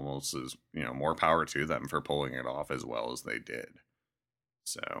that almost is, more power to them for pulling it off as well as they did.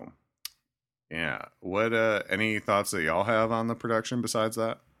 So yeah, what any thoughts that y'all have on the production besides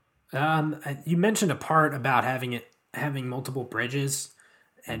that? You mentioned a part about having multiple bridges,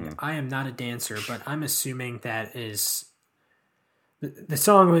 and I am not a dancer, but I'm assuming that is the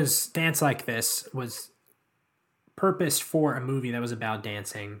song was Dance Like This was purposed for a movie that was about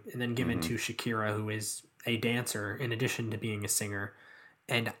dancing and then given to Shakira, who is a dancer in addition to being a singer.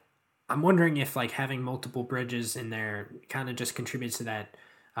 And I'm wondering if like having multiple bridges in there kind of just contributes to that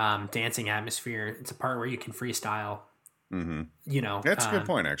dancing atmosphere. It's a part where you can freestyle. You know, that's a good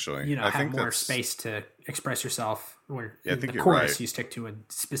point, actually. You know, I have think more space to express yourself. Where I in think the you're chorus, right. you stick to a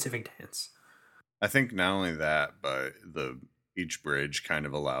specific dance. I think not only that, but each bridge kind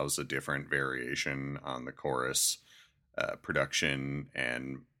of allows a different variation on the chorus production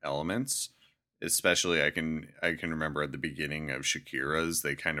and elements. Especially, I can remember at the beginning of Shakira's,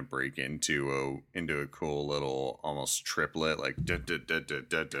 they kind of break into a cool little almost triplet, like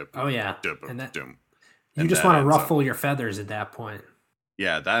oh yeah, and that you and just that want to ends ruffle up, your feathers at that point.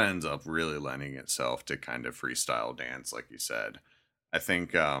 yeah, that ends up really lending itself to kind of freestyle dance, like you said. I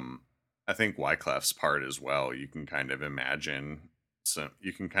think Wyclef's part as well. You can kind of imagine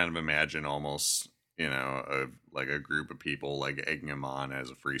almost, you know, like a group of people like egging him on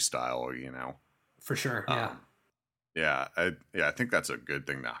as a freestyle, you know. For sure, yeah. I think that's a good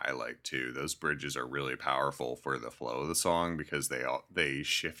thing to highlight too. Those bridges are really powerful for the flow of the song because they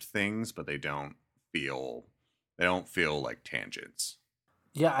shift things, but they don't feel like tangents.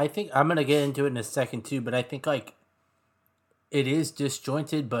 Yeah, I think I'm gonna get into it in a second too, but I think like it is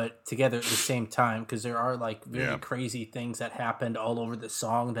disjointed but together at the same time because there are like really crazy things that happened all over the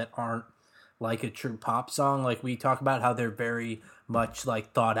song that aren't like a true pop song. Like we talk about how they're very much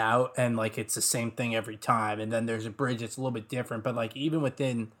like thought out and like it's the same thing every time, and then there's a bridge that's a little bit different, but like even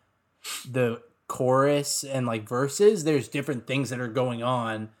within the chorus and like verses there's different things that are going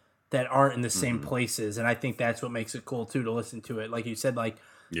on that aren't in the same places, and I think that's what makes it cool too to listen to it. Like you said, like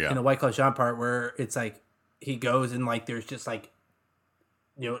in the Wyclef Jean part where it's like he goes and like there's just like,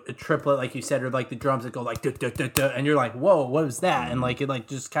 you know, a triplet like you said, or like the drums that go like duh, duh, duh, duh, and you're like, whoa, what was that? And like it like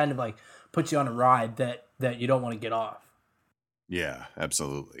just kind of like puts you on a ride that you don't want to get off. Yeah,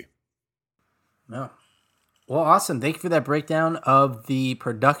 absolutely. No. Well, awesome. Thank you for that breakdown of the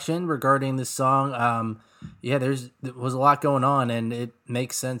production regarding this song. Yeah, there was a lot going on, and it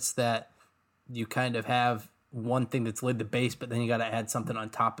makes sense that you kind of have one thing that's laid the base, but then you got to add something on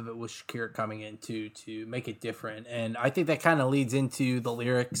top of it with Shakira coming in to make it different. And I think that kind of leads into the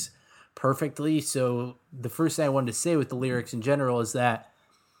lyrics perfectly. So the first thing I wanted to say with the lyrics in general is that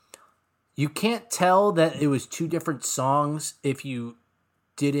you can't tell that it was two different songs if you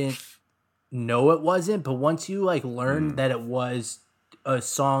didn't know it wasn't, but once you like learn that it was a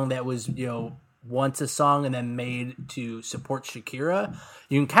song that was, you know, once a song and then made to support Shakira,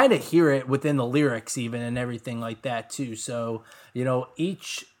 you can kind of hear it within the lyrics even and everything like that too. So, you know,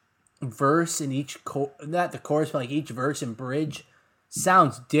 each verse and not the chorus, but like each verse and bridge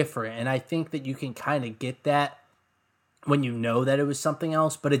sounds different. And I think that you can kind of get that when you know that it was something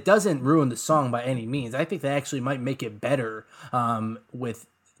else, but it doesn't ruin the song by any means. I think that actually might make it better with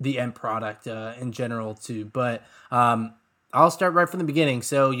the end product in general too. But I'll start right from the beginning.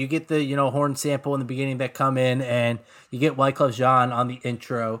 So you get the, you know, horn sample in the beginning that come in, and you get Wyclef Jean on the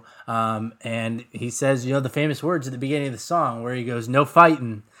intro. And he says, you know, the famous words at the beginning of the song where he goes, "No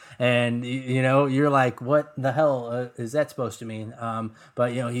fighting." And, you know, you're like, what the hell is that supposed to mean?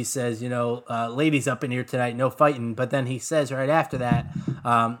 But, you know, he says, you know, ladies up in here tonight, no fighting. But then he says right after that,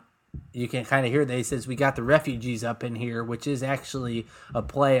 you can kind of hear that he says, "We got the refugees up in here," which is actually a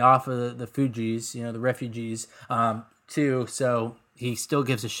play off of the Fugees, you know, the refugees too. So he still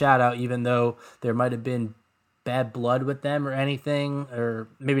gives a shout out, even though there might have been bad blood with them or anything, or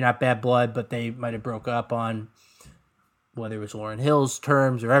maybe not bad blood, but they might have broke up on whether it was Lauryn Hill's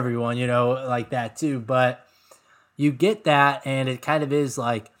terms or everyone, you know, like that too. But you get that, and it kind of is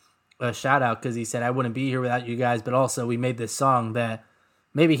like a shout out because he said, "I wouldn't be here without you guys," but also we made this song that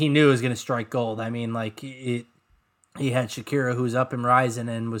maybe he knew was going to strike gold. I mean, like he had Shakira, who was up and rising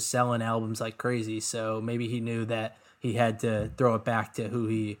and was selling albums like crazy. So maybe he knew that he had to throw it back to who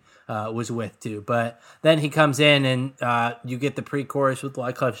he was with too. But then he comes in and you get the pre-chorus with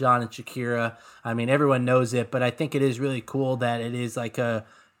Wyclef Jean and Shakira. I mean, everyone knows it, but I think it is really cool that it is like a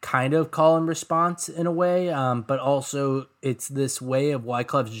kind of call and response in a way. But also it's this way of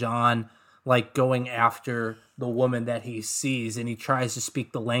Wyclef Jean like going after the woman that he sees, and he tries to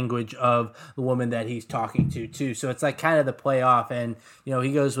speak the language of the woman that he's talking to too. So it's like kind of the play off. And, you know,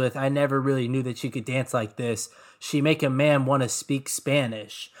 he goes with, "I never really knew that she could dance like this. She make a man want to speak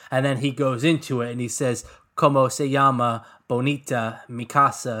Spanish." And then he goes into it and he says, "Como se llama bonita mi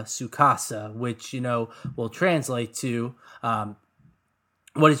casa su casa," which, you know, will translate to,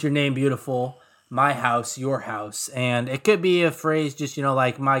 "What is your name, beautiful? My house, your house." And it could be a phrase just, you know,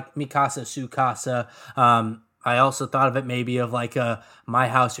 like mi casa su casa, I also thought of it maybe of like a my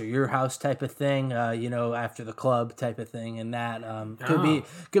house or your house type of thing, after the club type of thing, and that could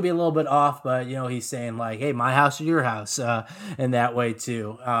be a little bit off, but he's saying like, hey, my house or your house, in that way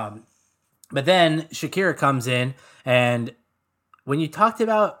too. But then Shakira comes in, and when you talked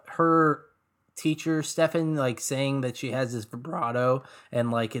about her teacher Stefan like saying that she has this vibrato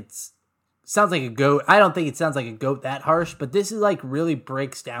and like sounds like a goat. I don't think it sounds like a goat that harsh, but this is like really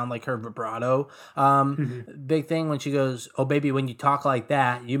breaks down like her vibrato big thing when she goes, "Oh baby, when you talk like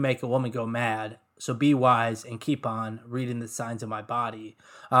that, you make a woman go mad. So be wise and keep on reading the signs of my body."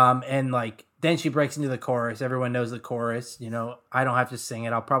 And like then she breaks into the chorus. Everyone knows the chorus. I don't have to sing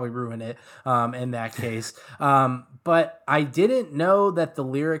it. I'll probably ruin it in that case. But I didn't know that the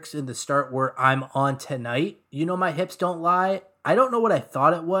lyrics in the start were "I'm on tonight. My hips don't lie." I don't know what I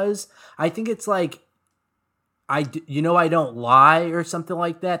thought it was. I think it's like, I don't lie or something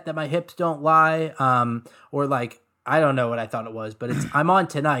like that, that my hips don't lie. Or like, I don't know what I thought it was, but it's, I'm on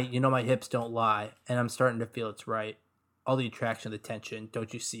tonight, my hips don't lie. And I'm starting to feel it's right. All the attraction, the tension.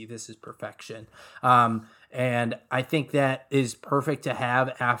 Don't you see? This is perfection. And I think that is perfect to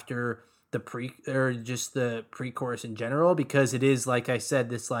have after the pre-chorus in general, because it is, like I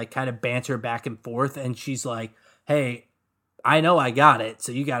said, this like kind of banter back and forth. And she's like, hey, I know I got it,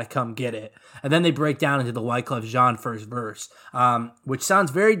 so you got to come get it. And then they break down into the Wyclef Jean first verse, which sounds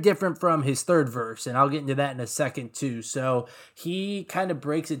very different from his third verse, and I'll get into that in a second too. So he kind of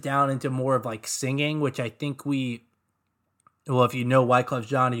breaks it down into more of like singing, which I think if you know Wyclef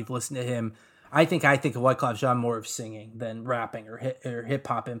Jean, you've listened to him, I think of Wyclef Jean more of singing than rapping or hip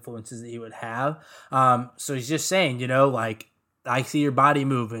hop influences that he would have. So he's just saying, like, I see your body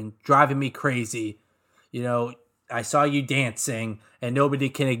moving, driving me crazy, I saw you dancing and nobody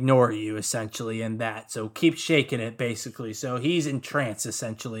can ignore you, essentially, in that. So keep shaking it, basically. So he's in trance,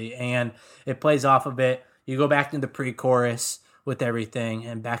 essentially, and it plays off of it. You go back into the pre-chorus with everything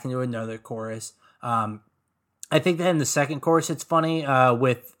and back into another chorus. I think that in the second chorus, it's funny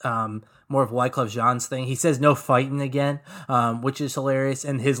with more of Wyclef Jean's thing. He says no fighting again, which is hilarious.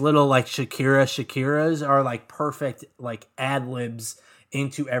 And his little like Shakiras are like perfect like ad-libs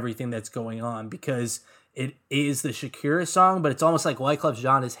into everything that's going on, because it is the Shakira song, but it's almost like Wyclef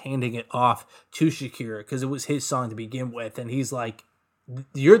Jean is handing it off to Shakira because it was his song to begin with. And he's like,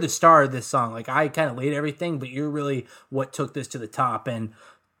 you're the star of this song. Like, I kind of laid everything, but you're really what took this to the top and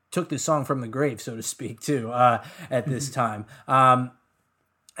took this song from the grave, so to speak, too, at this time. And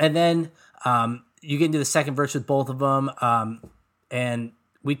then you get into the second verse with both of them. And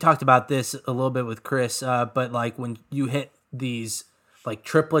we talked about this a little bit with Chris, but like when you hit these like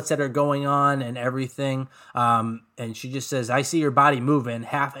triplets that are going on and everything. And she just says, I see your body moving,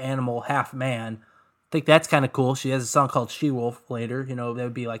 half animal, half man. I think that's kind of cool. She has a song called She-Wolf later. That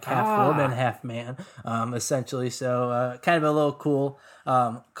would be like half woman, half man, essentially. So kind of a little cool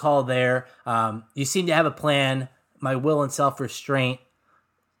call there. You seem to have a plan. My will and self-restraint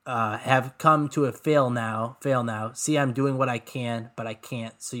have come to a fail now. See, I'm doing what I can, but I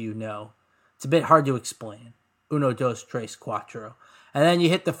can't, so you know. It's a bit hard to explain. Uno, dos, tres, cuatro. And then you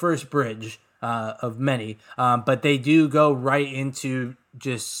hit the first bridge of many, but they do go right into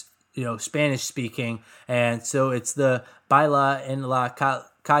just, Spanish speaking. And so it's the Baila en la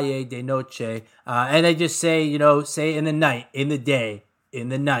calle de noche. And they just say, say in the night, in the day, in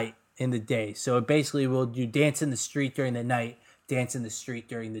the night, in the day. So it basically will do dance in the street during the night, dance in the street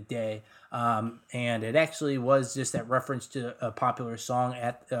during the day. And it actually was just that reference to a popular song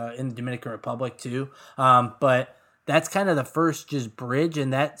in the Dominican Republic too. But that's kind of the first just bridge,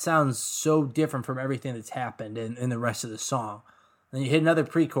 and that sounds so different from everything that's happened in the rest of the song. Then you hit another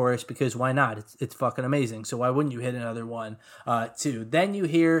pre-chorus because why not? It's fucking amazing. So why wouldn't you hit another one too? Then you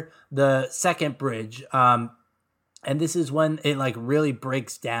hear the second bridge, and this is when it like really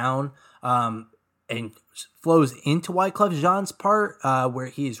breaks down and flows into Wyclef Jean's part where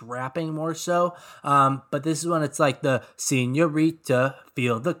he's rapping more so. But this is when it's like the Señorita,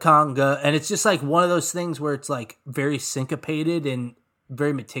 feel the conga. And it's just like one of those things where it's like very syncopated and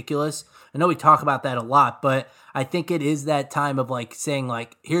very meticulous. I know we talk about that a lot, but I think it is that time of like saying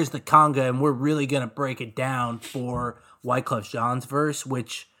like, here's the conga and we're really going to break it down for Wyclef Jean's verse,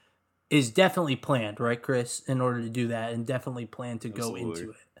 which is definitely planned, right, Chris, in order to do that, and definitely planned to go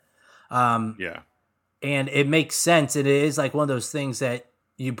into it. Yeah. And it makes sense. It is like one of those things that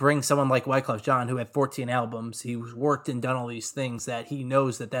you bring someone like Wyclef Jean, who had 14 albums. He's worked and done all these things that he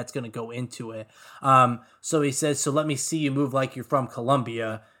knows that that's going to go into it. So he says, so let me see you move like you're from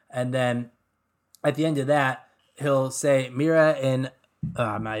Colombia. And then at the end of that, he'll say, Mira in,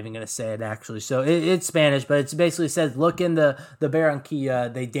 I'm not even going to say it actually. So it's Spanish, but it basically says, look in the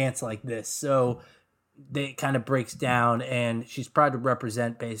Barranquilla, they dance like this. So it kind of breaks down, and she's proud to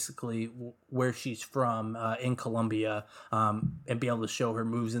represent basically where she's from in Colombia, and be able to show her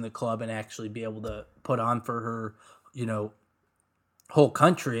moves in the club and actually be able to put on for her, whole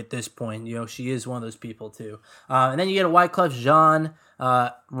country at this point. She is one of those people too. And then you get a Wyclef Jean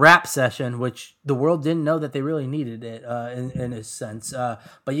rap session, which the world didn't know that they really needed it in a sense.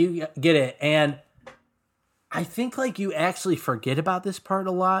 But you get it. And I think you actually forget about this part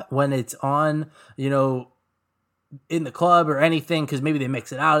a lot when it's on, in the club or anything, because maybe they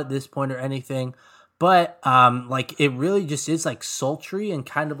mix it out at this point or anything. But it really just is sultry and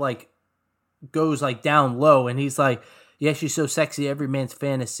kind of goes down low. And he's like, yeah, she's so sexy, every man's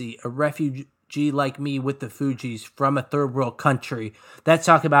fantasy. A refugee like me with the Fugees from a third world country. That's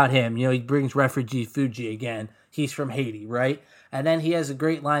talking about him. He brings refugee Fuji again. He's from Haiti, right? And then he has a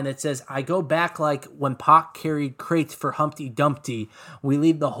great line that says, I go back like when Pac carried crates for Humpty Dumpty. We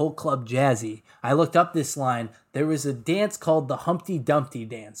leave the whole club jazzy. I looked up this line. There was a dance called the Humpty Dumpty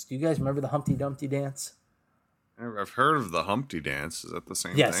dance. Do you guys remember the Humpty Dumpty dance? I've heard of the Humpty dance. Is that the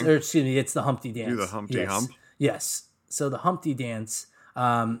same yes, thing? Yes, excuse me, it's the Humpty dance. Do the Humpty Hump? Yes. So the Humpty dance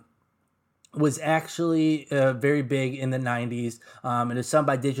was actually very big in the 90s. It was sung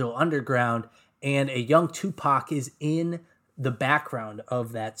by Digital Underground, and a young Tupac is in the background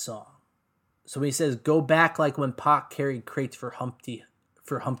of that song. So when he says, go back like when Pac carried crates for Humpty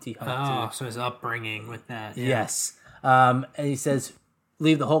Humpty. Oh, so his upbringing with that. Yeah. Yes. And he says,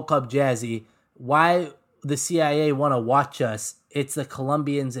 leave the whole club jazzy. Why the CIA want to watch us? It's the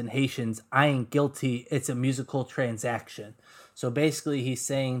Colombians and Haitians. I ain't guilty. It's a musical transaction. So basically he's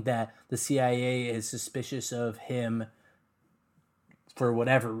saying that the CIA is suspicious of him for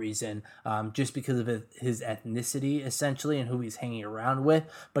whatever reason, just because of his ethnicity, essentially, and who he's hanging around with.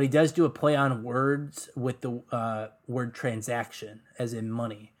 But he does do a play on words with the word transaction, as in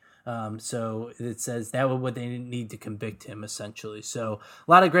money. So it says that was what they need to convict him, essentially. So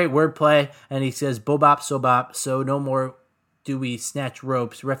a lot of great wordplay. And he says, Bobop, Sobop, so no more do we snatch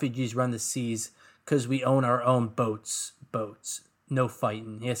ropes. Refugees run the seas because we own our own boats. No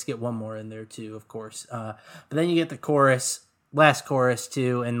fighting. He has to get one more in there, too, of course. But then you get the chorus. Last chorus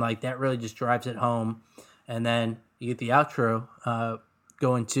too, and that really just drives it home. And then you get the outro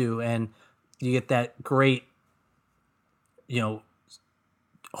going too, and you get that great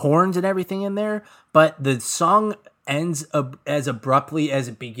horns and everything in there, but the song ends as abruptly as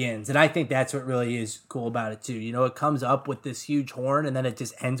it begins, and I think that's what really is cool about it too. It comes up with this huge horn, and then it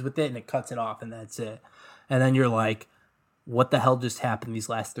just ends with it, and it cuts it off, and that's it. And then you're like, what the hell just happened these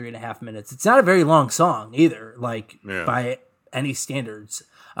last 3.5 minutes? It's not a very long song either, by any standards.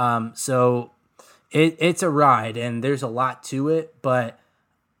 So it's a ride, and there's a lot to it, but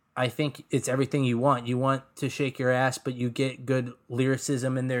I think it's everything you want. You want to shake your ass, but you get good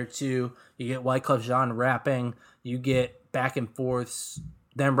lyricism in there too. You get Wyclef Jean rapping, you get back and forths,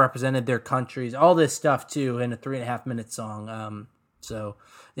 them represented their countries, all this stuff too in a 3.5 minute song. So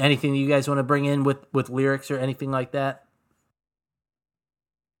anything you guys want to bring in with lyrics or anything like that?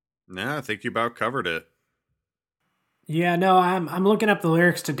 No, I think you about covered it. Yeah, no, I'm looking up the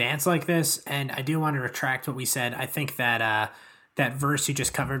lyrics to Dance Like This, and I do want to retract what we said. I think that that verse you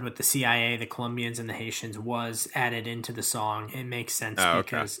just covered with the CIA, the Colombians, and the Haitians was added into the song. It makes sense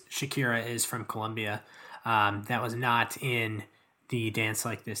because Shakira is from Colombia. That was not in the Dance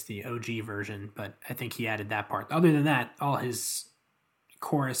Like This, the OG version, but I think he added that part. Other than that, all his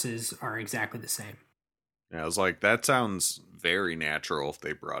choruses are exactly the same. Yeah, I was like, that sounds very natural if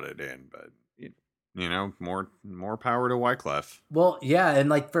they brought it in, but more power to Wyclef. Well, yeah,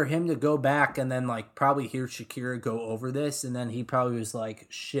 and for him to go back and then probably hear Shakira go over this, and then he probably was like,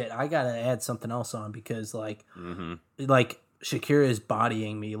 shit, I gotta add something else on because Shakira is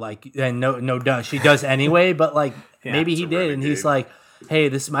bodying me, and no duh, she does anyway, but maybe he did, and he's like, hey,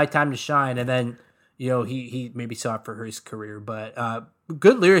 this is my time to shine, and then he maybe saw it for his career, but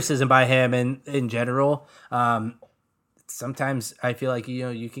good lyricism by him, and in general. Sometimes I feel like,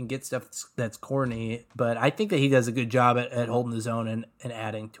 you can get stuff that's corny, but I think that he does a good job at holding his own and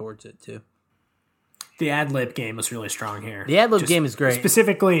adding towards it too. The ad-lib game was really strong here. The ad-lib game is great.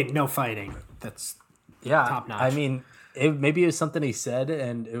 Specifically, no fighting. That's top notch. I mean, maybe it was something he said,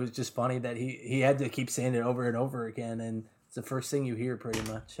 and it was just funny that he had to keep saying it over and over again, and it's the first thing you hear pretty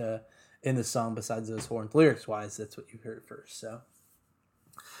much in the song besides those horns. Lyrics-wise, that's what you heard first, so...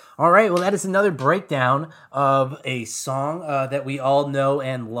 All right, well, that is another breakdown of a song that we all know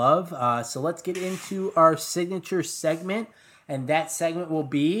and love. So let's get into our signature segment, and that segment will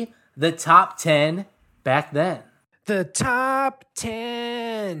be the top 10 back then. The top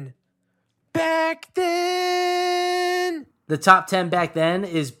 10 back then. The top 10 back then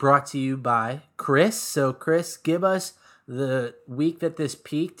is brought to you by Chris. So, Chris, give us the week that this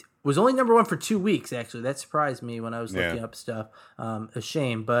peaked. It was only number one for 2 weeks, actually. That surprised me when I was looking up stuff. A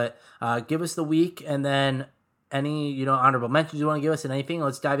shame. But give us the week, and then any honorable mentions you want to give us and anything.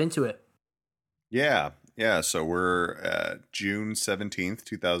 Let's dive into it. Yeah. So we're at June 17th,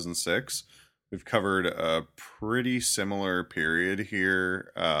 2006. We've covered a pretty similar period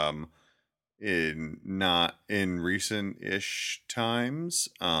here. Not in recent-ish times.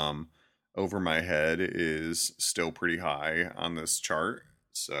 Over My Head is still pretty high on this chart,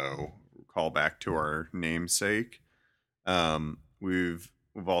 so call back to our namesake. We've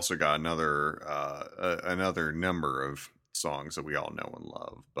also got another number of songs that we all know and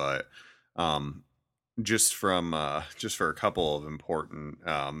love, but just for a couple of important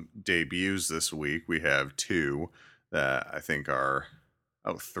debuts this week, we have two that I think are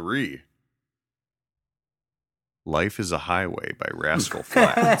three. Life is a Highway by Rascal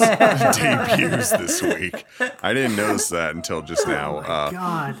Flatts debuts this week. I didn't notice that until just now. Oh my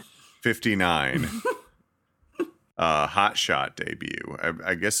God. 59. Hot Shot debut.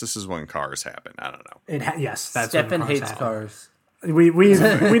 I guess this is when Cars happen. I don't know. Yes, that's Stefan hates Cars. We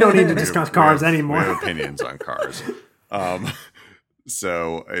don't need to discuss Cars anymore. We have opinions on Cars.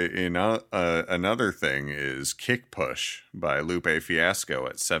 So another thing is Kick Push by Lupe Fiasco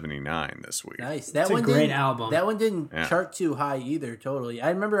at 79 this week. Nice. That's a great album. That one didn't chart too high either, totally. I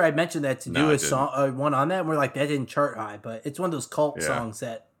remember I mentioned that to do a song, one on that, and we're like, that didn't chart high, but it's one of those cult songs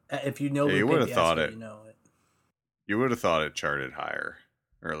that if you know you Lupe would have Fiasco, thought it. you know it. You would have thought it charted higher,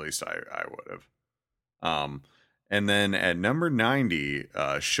 or at least I would have. And then at number 90,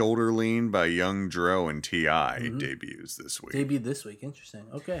 Shoulder Lean by Young Dro and T.I. debuts this week. Debuted this week. Interesting.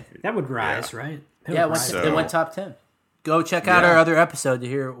 Okay. That would rise, right? It went top 10. Go check out our other episode to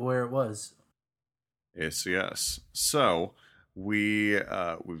hear where it was. Yes. So we've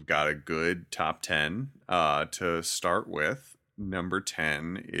got a good top 10 to start with. Number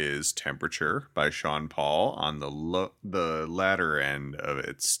 10 is Temperature by Sean Paul on the latter end of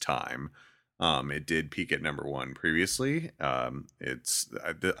its time. It did peak at number 1 previously. I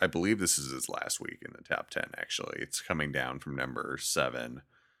believe this is his last week in the top 10, actually. It's coming down from number 7.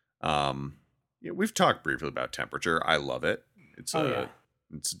 We've talked briefly about Temperature. I love it.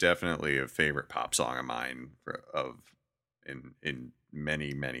 It's definitely a favorite pop song of mine in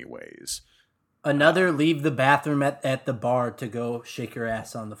many, many ways. Another leave the bathroom at the bar to go shake your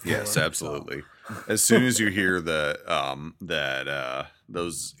ass on the floor. Yes, absolutely. As soon as you hear those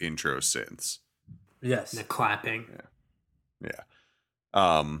intro synths. Yes. The clapping. Yeah.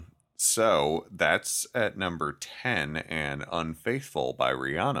 So that's at number 10, and Unfaithful by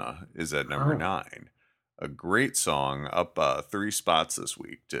Rihanna is at number 9. A great song, up 3 spots this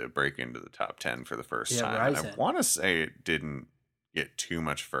week to break into the top 10 for the first time. I want to say it didn't get too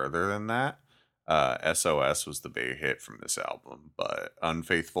much further than that. SOS was the big hit from this album, but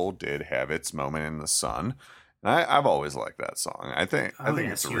Unfaithful did have its moment in the sun. And I've always liked that song. I think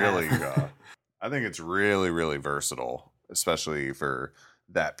it's really I think it's really, really versatile, especially for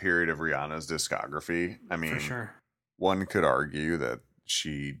that period of Rihanna's discography. I mean, for sure. One could argue that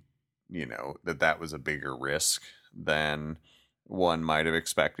she, that was a bigger risk than one might have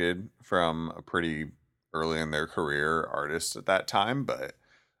expected from a pretty early in their career artist at that time, but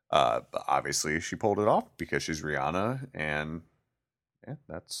obviously she pulled it off because she's Rihanna, and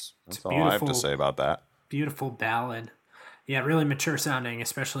that's all I have to say about that. Beautiful ballad. Yeah, really mature sounding,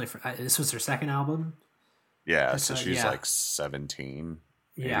 especially for this was her second album. Yeah, so she's like 17.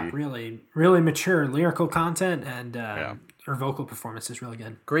 Maybe. Yeah, really, really mature lyrical content, and her vocal performance is really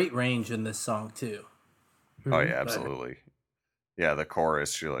good. Great range in this song too. Oh yeah, absolutely. Yeah, the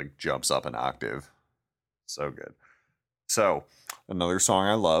chorus, she like jumps up an octave. So good. So another song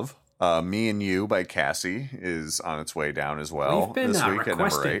I love, Me and You by Cassie, is on its way down as well. We've been this week at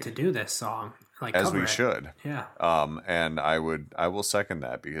number 8 to do this song, as we should. Yeah. And I will second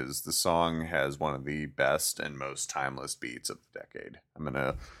that because the song has one of the best and most timeless beats of the decade. I'm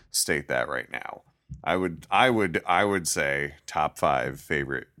gonna state that right now. I would say top 5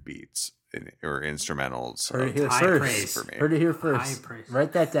 favorite beats or instrumentals. Heard it here first for me. Heard it here first.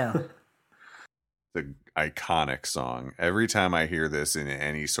 Write that down. The iconic song. Every time I hear this in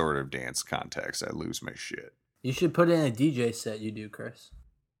any sort of dance context, I lose my shit. You should put in a DJ set you do, Chris.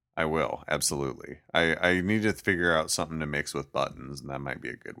 I will, absolutely. I need to figure out something to mix with buttons, and that might be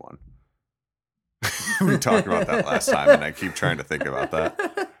a good one. We talked about that last time, and I keep trying to think about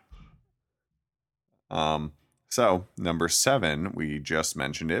that. So number 7, we just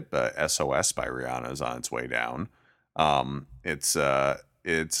mentioned it, but SOS by Rihanna is on its way down. It's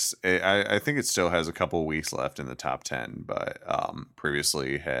I think it still has a couple weeks left in the top 10, but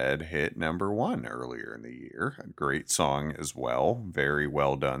previously had hit number 1 earlier in the year. A great song as well. Very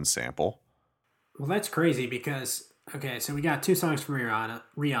well done sample. Well, that's crazy because, okay, so we got 2 songs from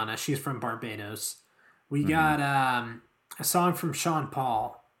Rihanna. She's from Barbados. We got a song from Sean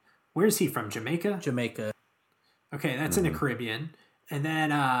Paul. Where's he from? Jamaica? Jamaica. Okay, that's in the Caribbean. And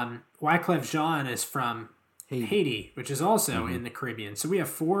then Wyclef Jean is from Haiti, which is also in the Caribbean. So we have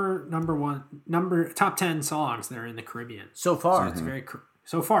 4 top 10 songs that are in the Caribbean So far. So it's very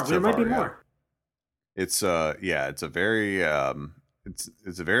so far. There might be more. It's it's a very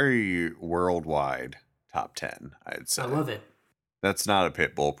it's a very worldwide top 10, I'd say. I love it. That's not a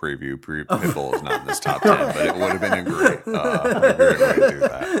Pitbull preview. Pitbull is not in this top 10, but it would have been a great way to do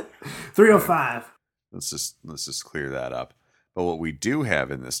that. 305. Let's just clear that up. But what we do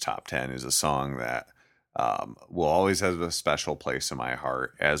have in this top 10 is a song that will always have a special place in my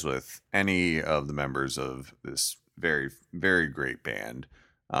heart, as with any of the members of this very, very great band.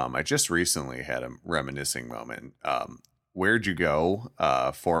 I just recently had a reminiscing moment. Where'd You Go?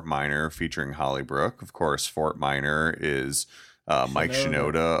 Fort Minor featuring Holly Brook. Of course, Fort Minor is Mike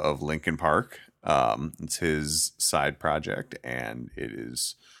Shinoda of Linkin Park. It's his side project, and it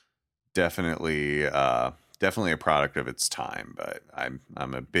is definitely a product of its time. But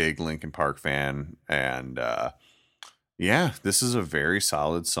I'm a big Linkin Park fan, and this is a very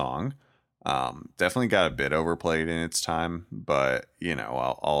solid song. Definitely got a bit overplayed in its time, but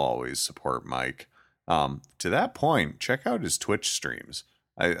I'll always support Mike. To that point, check out his Twitch streams.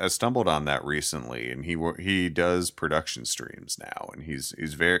 I stumbled on that recently, and he does production streams now, and he's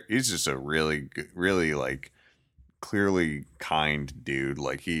just a really good, really like clearly kind dude.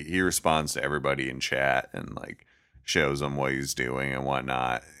 Like he responds to everybody in chat and like shows them what he's doing and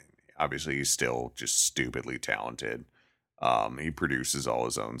whatnot. Obviously, he's still just stupidly talented. He produces all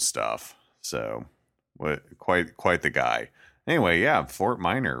his own stuff, so quite the guy. Anyway, Fort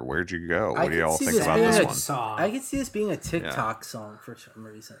Minor, Where'd You Go? What do y'all think about this one? I could see this being a TikTok song for some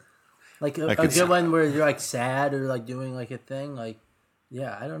reason. Like a good one where you're like sad or like doing like a thing. Like,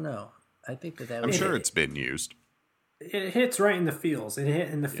 I don't know. I think that I'm sure it's been used. It hits right in the feels. It hit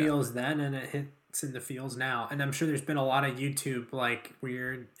in the feels then, and it hits in the feels now. And I'm sure there's been a lot of YouTube like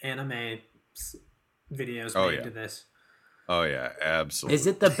weird anime videos made to this. Oh yeah, absolutely. Is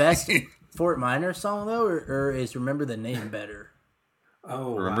it the best Fort Minor song though, or is Remember the Name better?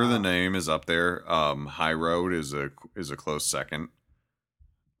 Oh, Remember the Name is up there. High Road is a close second.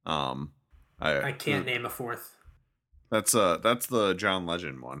 I can't name a fourth. That's the John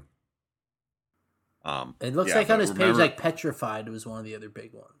Legend one. It looks like on his page like Petrified was one of the other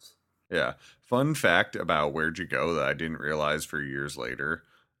big ones. Yeah. Fun fact about Where'd You Go that I didn't realize for years later.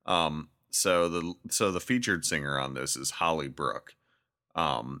 So the featured singer on this is Holly Brook.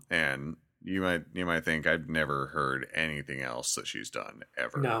 And you might think I've never heard anything else that she's done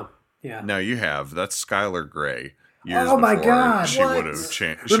ever. No. Yeah. No, you have. That's Skylar Grey. Oh my God! She would have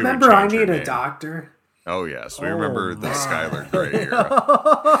changed. Remember, I Need a Doctor. Oh yes, we remember the Skylar Grey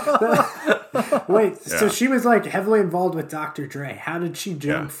era. Wait, so she was like heavily involved with Dr. Dre. How did she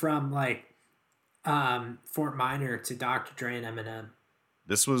jump from like Fort Minor to Dr. Dre and Eminem?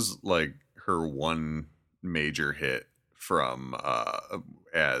 This was like her one major hit from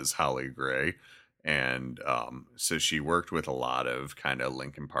as Holly Grey, and so she worked with a lot of kind of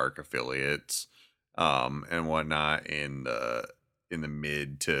Linkin Park affiliates and whatnot in the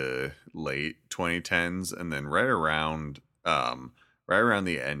mid to late 2010s, and then right around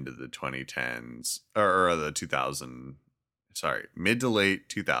the end of the 2010s or the 2000, mid to late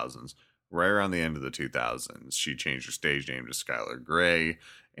 2000s, right around the end of the 2000s, she changed her stage name to Skylar Grey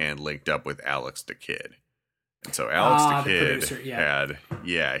and linked up with Alex the Kid. And so Alex the Kid he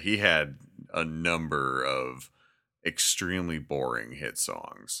had a number of extremely boring hit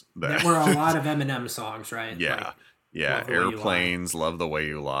songs that were a lot of Eminem songs, right? Yeah. Yeah, Airplanes, Love the Way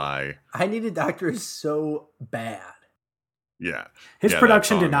You Lie. I Need a Doctor is so bad. Yeah. His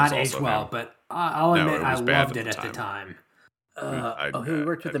production did not age well, but I'll admit I loved it at the time. He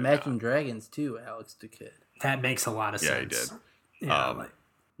worked with Imagine Dragons too, Alex the Kid. That makes a lot of sense. Yeah, he did. Yeah,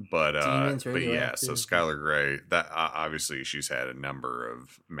 but so Skylar Grey, that obviously she's had a number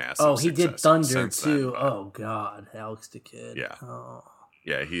of massive. Oh, he did Thunder too. Then, oh God, Alex the Kid. Yeah. Oh.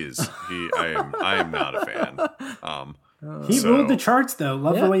 Yeah, I am not a fan. He ruled the charts though.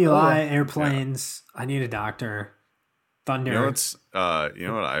 Love the Way You Lie, Airplanes, I Need a Doctor, Thunder. You know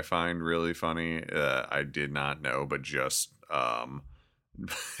what I find really funny? I did not know, but just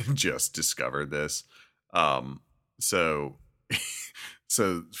discovered this. So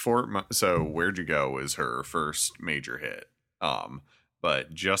Where'd You Go is her first major hit.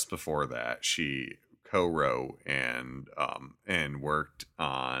 But just before that, she co-wrote and worked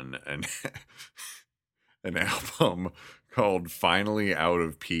on an album called "Finally Out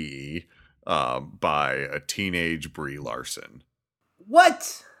of PE" by a teenage Brie Larson.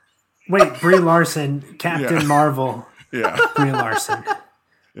 What? Wait, Brie Larson, Captain Marvel. Yeah, Brie Larson.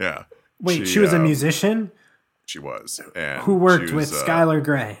 Yeah. Wait, she was a musician? She was. And who worked with Skylar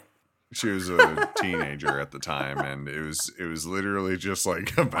Grey? She was a teenager at the time, and it was literally just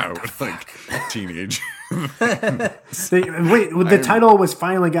like about like teenage. The title was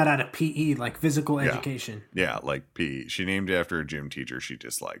 "Finally Got Out of PE," like physical education. Yeah, like PE. She named it after a gym teacher she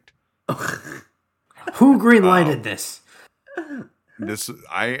disliked. Who greenlighted this?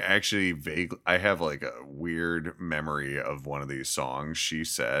 I actually I have like a weird memory of one of these songs. She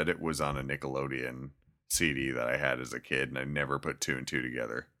said it was on a Nickelodeon CD that I had as a kid, and I never put two and two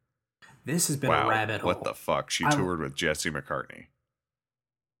together. This has been a rabbit hole. What the fuck? She toured with Jesse McCartney.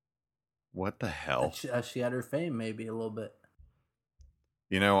 What the hell? She had her fame, maybe a little bit.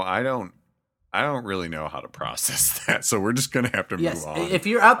 You know, I don't really know how to process that, so we're just gonna have to move on. If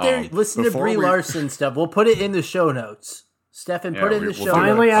you're out there listening to Brie Larson stuff, we'll put it in the show notes. Stefan, put it in the show notes.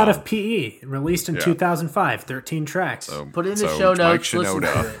 Finally Out of PE, released in 2005, 13 tracks. So, put it in the show notes. Listen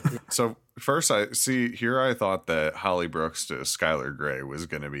to it. So first, I thought that Holly Brooks to Skylar Grey was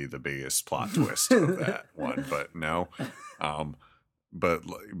going to be the biggest plot twist of that one, but no. But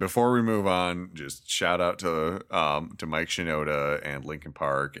before we move on, just shout out to Mike Shinoda and Linkin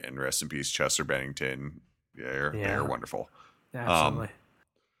Park, and rest in peace Chester Bennington. They're wonderful. Absolutely.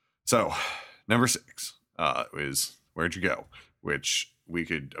 So number 6 is Where'd You Go, which we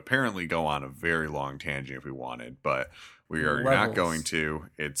could apparently go on a very long tangent if we wanted, but we are not going to.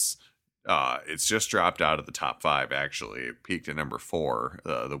 It's just dropped out of the top 5. Actually, it peaked at number 4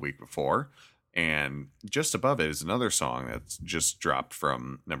 the week before, and just above it is another song that's just dropped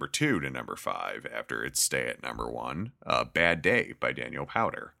from number 2 to number 5 after its stay at number 1. "Bad Day" by Daniel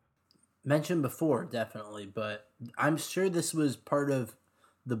Powter. Mentioned before, definitely, but I'm sure this was part of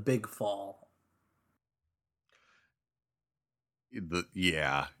the big fall.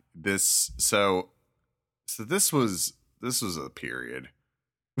 This was a period.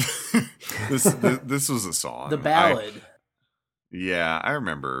 this was a song. The ballad. I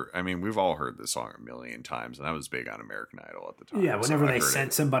remember. I mean, we've all heard this song a million times, and I was big on American Idol at the time. Yeah, whenever they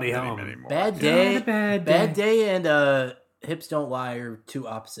sent somebody home. Bad Day and Hips Don't Lie are two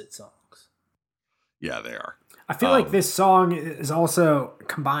opposite songs. Yeah, they are. I feel like this song is also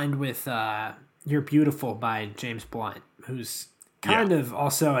combined with "You're Beautiful" by James Blunt, who's kind of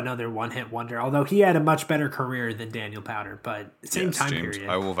also another one-hit wonder, although he had a much better career than Daniel Powter, but same time period.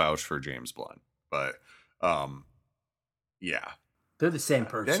 I will vouch for James Blunt, but they're the same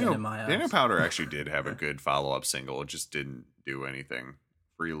person in my eyes. Daniel Powter actually did have a good follow-up single. It just didn't do anything.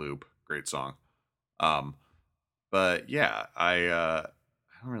 Free Loop, great song. But yeah, I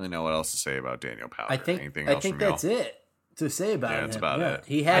don't really know what else to say about Daniel Powter. I think that's it to say about him. Yeah, that's about it.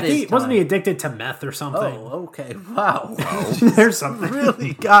 He had wasn't he addicted to meth or something? Oh, okay. Wow. There's something.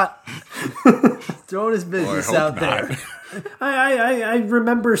 Really got throwing his business out there. I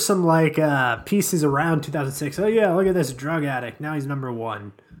remember some pieces around 2006. Oh yeah, look at this drug addict. Now he's number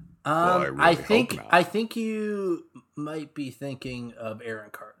 1. I think you might be thinking of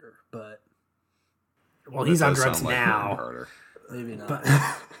Aaron Carter, but he's on drugs now. Maybe not. But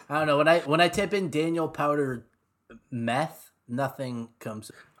I don't know. When I type in Daniel Powter meth, nothing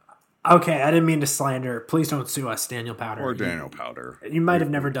comes. Okay, I didn't mean to slander. Please don't sue us, Daniel Powter. Or Daniel Powter. You might have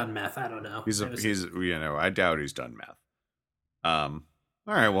never done meth. I don't know. He's I doubt he's done meth. All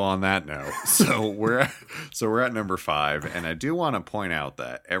right. Well, on that note, so we're at number 5, and I do want to point out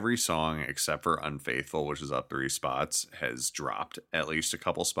that every song except for "Unfaithful," which is up 3 spots, has dropped at least a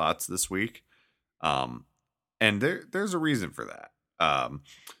couple spots this week. And there's a reason for that.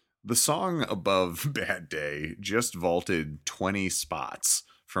 The song above "Bad Day" just vaulted 20 spots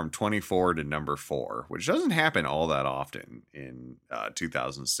from 24 to number 4, which doesn't happen all that often in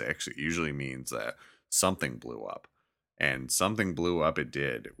 2006. It usually means that something blew up, and something blew up. It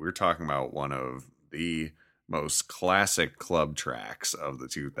did. We're talking about one of the most classic club tracks of the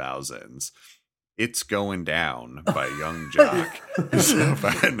 2000s. "It's Going Down" by Young Jock is up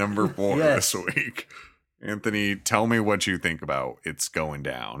at number 4 this week. Anthony, tell me what you think about "It's Going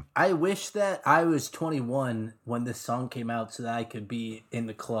Down." I wish that I was 21 when this song came out so that I could be in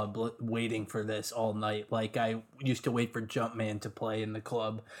the club waiting for this all night. Like I used to wait for Jumpman to play in the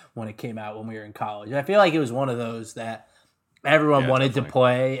club when it came out when we were in college. I feel like it was one of those that everyone wanted to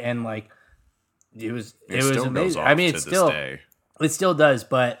play, and it was amazing. I mean, it still does,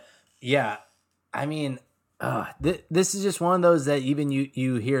 but yeah, I mean, This is just one of those that even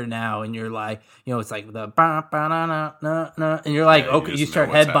you hear now, and you're like, it's like the ba ba na na na na, and you're like, okay, you start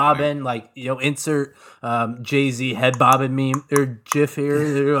head bobbing, like insert Jay-Z head bobbing meme or GIF here.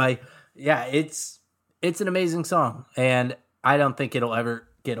 You're like, yeah, it's an amazing song, and I don't think it'll ever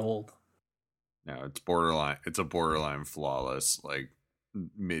get old. No, it's borderline. It's a borderline flawless, like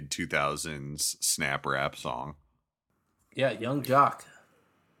mid 2000s snap rap song. Yeah, Young Jock.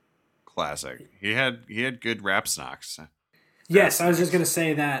 Classic. He had good rap snacks. Yes, I was just gonna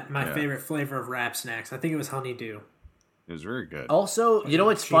say that my favorite flavor of rap snacks. I think it was honeydew. It was very good. Also, you know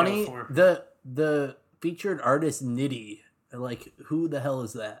what's funny? The featured artist Nitty. Like, who the hell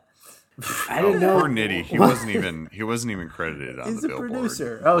is that? I didn't know. Poor Nitty. He wasn't even credited on he's the Billboard. Billboard. He's a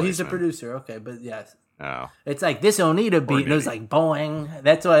producer. Oh, he's a producer. Okay, but yes. Oh. It's like, this don't need a beat. And it was like, boing.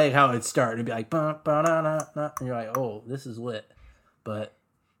 That's how it started. It'd be like, bah, bah, nah, nah, nah. And you're like, oh, this is lit. But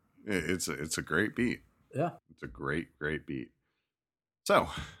it's a great beat. Yeah. It's a great beat. So,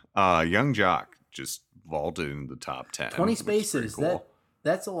 Young Jock just vaulted into the top 10. 20 spaces. Cool.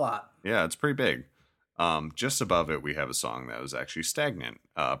 That's a lot. Yeah, it's pretty big. Just above it, we have a song that was actually stagnant.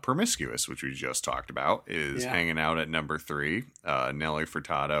 Promiscuous, which we just talked about, is hanging out at number 3. Nelly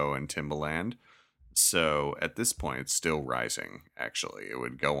Furtado and Timbaland. So at this point, it's still rising, actually. It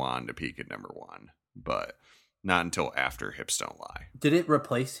would go on to peak at number 1, but not until after Hips Don't Lie. Did it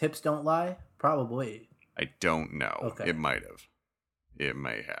replace Hips Don't Lie? Probably. I don't know. Okay. It might have. It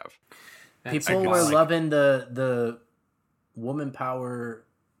may have. People were loving the woman power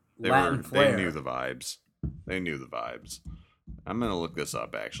Latin flair. They knew the vibes. I'm going to look this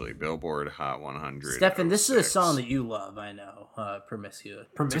up, actually. Billboard Hot 100. Stefan, this is a song that you love, I know. Promiscuous.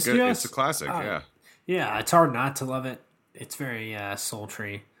 It's a classic, yeah. Yeah, it's hard not to love it. It's very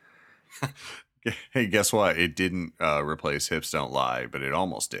sultry. Hey, guess what? It didn't replace Hips Don't Lie, but it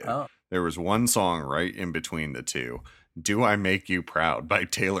almost did. Oh. There was one song right in between the two. Do I Make You Proud by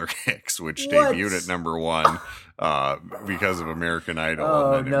Taylor Hicks, which debuted at number 1 because of American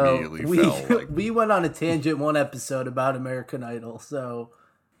Idol, and then immediately fell. We went on a tangent one episode about American Idol, so...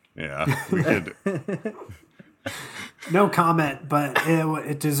 Yeah, we did. No comment, but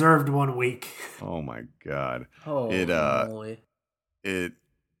it deserved 1 week. Oh my god! Oh, it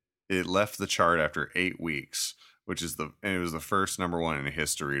left the chart after 8 weeks, and it was the first number 1 in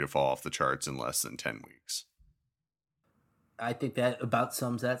history to fall off the charts in less than 10 weeks. I think that about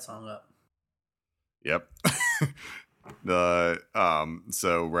sums that song up. Yep.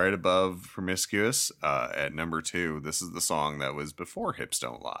 So right above Promiscuous, at number 2, this is the song that was before Hips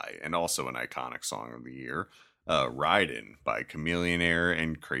Don't Lie, and also an iconic song of the year. Ridin' by Chameleon Air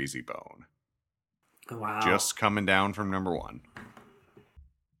and Crazy Bone. Wow. Just coming down from number 1.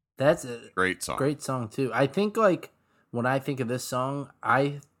 That's a great song. Great song too. I think when I think of this song,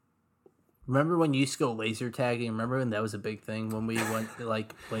 I remember when you used to go laser tagging. Remember when that was a big thing when we went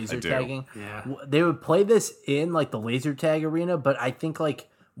laser tagging? Yeah. They would play this in the laser tag arena, but I think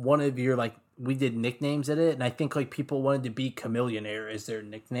one of your we did nicknames at it, and I think people wanted to be Chameleon Air as their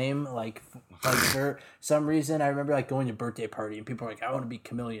nickname. For some reason, I remember going to a birthday party and people were like, "I want to be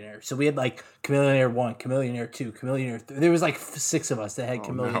Chameleon Air." So we had Chameleon Air 1, Chameleon Air 2, Chameleon Air 3. There was 6 of us that had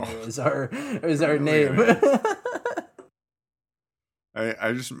Chameleon Air as our name.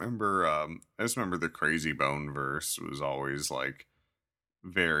 I just remember the Crazy Bone verse was always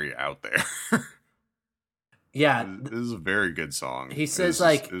very out there. Yeah, this is a very good song. He says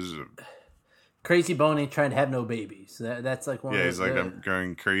Crazy Bone ain't trying to have no babies. That's one. Yeah, he's I'm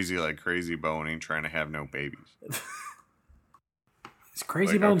going crazy like Crazy Bone ain't trying to have no babies. Is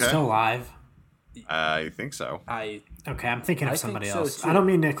Crazy Bone still alive? I think so. Okay, I'm thinking of somebody else. I don't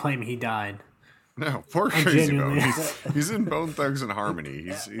mean to claim he died. No, poor Crazy Bone. He's in Bone Thugs and Harmony.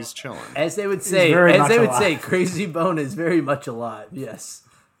 He's chilling. As they would say, Crazy Bone is very much alive. Yes.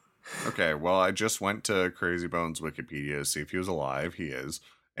 Okay, well, I just went to Crazy Bone's Wikipedia to see if he was alive. He is.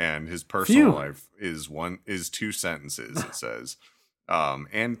 And his personal life is 2 sentences. It says,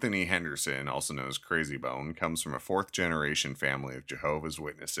 Anthony Henderson, also known as Crazy Bone, comes from a 4th-generation family of Jehovah's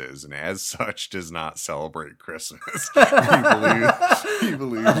Witnesses, and as such does not celebrate Christmas. He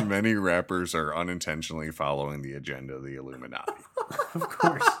believes many rappers are unintentionally following the agenda of the Illuminati. Of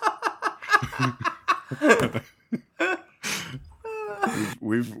course.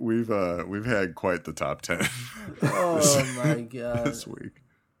 We've had quite the top 10. Oh my god! This week.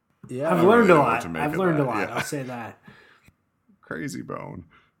 Yeah, I've learned a lot. Yeah. I'll say that. Crazy Bone.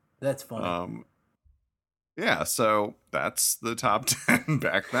 That's funny. Yeah, so that's the top 10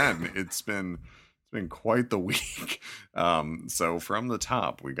 back then. It's been quite the week. So from the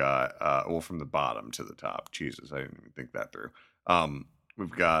top we got from the bottom to the top. Jesus, I didn't even think that through. We've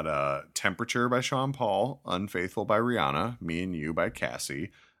got Temperature by Sean Paul, Unfaithful by Rihanna, Me and You by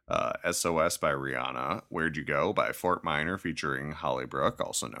Cassie, SOS by Rihanna, Where'd You Go by Fort Minor featuring Holly Brook,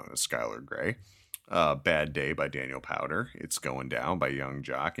 also known as Skylar Grey, Bad Day by Daniel Powder, It's Going Down by Young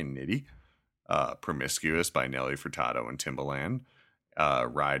Jock and Nitty, Promiscuous by Nelly Furtado and Timbaland,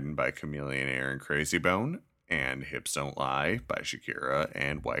 Riding by Chameleon Air and Crazy Bone, and Hips Don't Lie by Shakira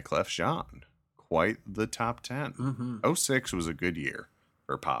and Wyclef Jean. Quite the top 10. Mm-hmm. 06 was a good year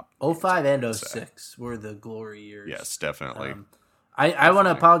for pop. 05 and 06 were the glory years. Yes, definitely. I want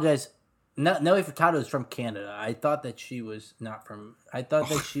to apologize. Nelly Furtado is from Canada. I thought that she was not from. I thought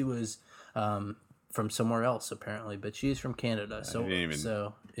that she was from somewhere else apparently, but she's from Canada. So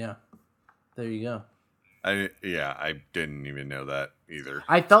yeah, there you go. I didn't even know that either.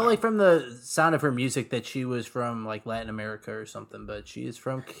 I felt like from the sound of her music that she was from like Latin America or something, but she is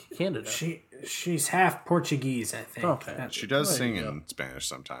from Canada. She's half Portuguese, I think. Okay. She does sing in Spanish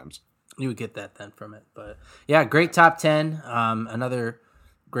sometimes. You would get that then from it, but yeah, great top 10. Another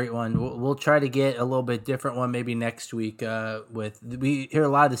great one. We'll try to get a little bit different one maybe next week. We hear a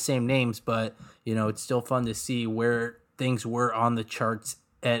lot of the same names, but it's still fun to see where things were on the charts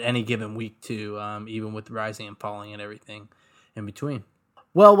at any given week too, even with rising and falling and everything in between.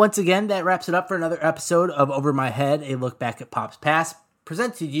 Well, once again, that wraps it up for another episode of Over My Head, a look back at Pop's past,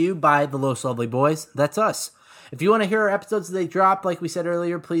 presented to you by the Los Lovely Boys. That's us. If you want to hear our episodes as they drop, like we said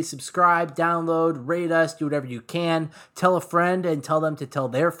earlier, please subscribe, download, rate us, do whatever you can. Tell a friend and tell them to tell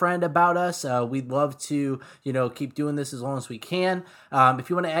their friend about us. We'd love to, keep doing this as long as we can. If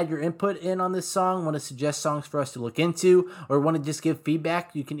you want to add your input in on this song, want to suggest songs for us to look into, or want to just give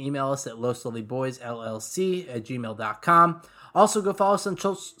feedback, you can email us at loslovelyboysllc@gmail.com. Also, go follow us on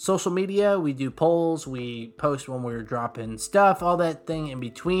social media. We do polls. We post when we're dropping stuff, all that thing in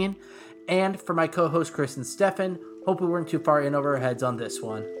between. And for my co-host Chris and Stefan, hope we weren't too far in over our heads on this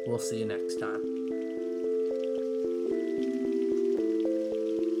one. We'll see you next time.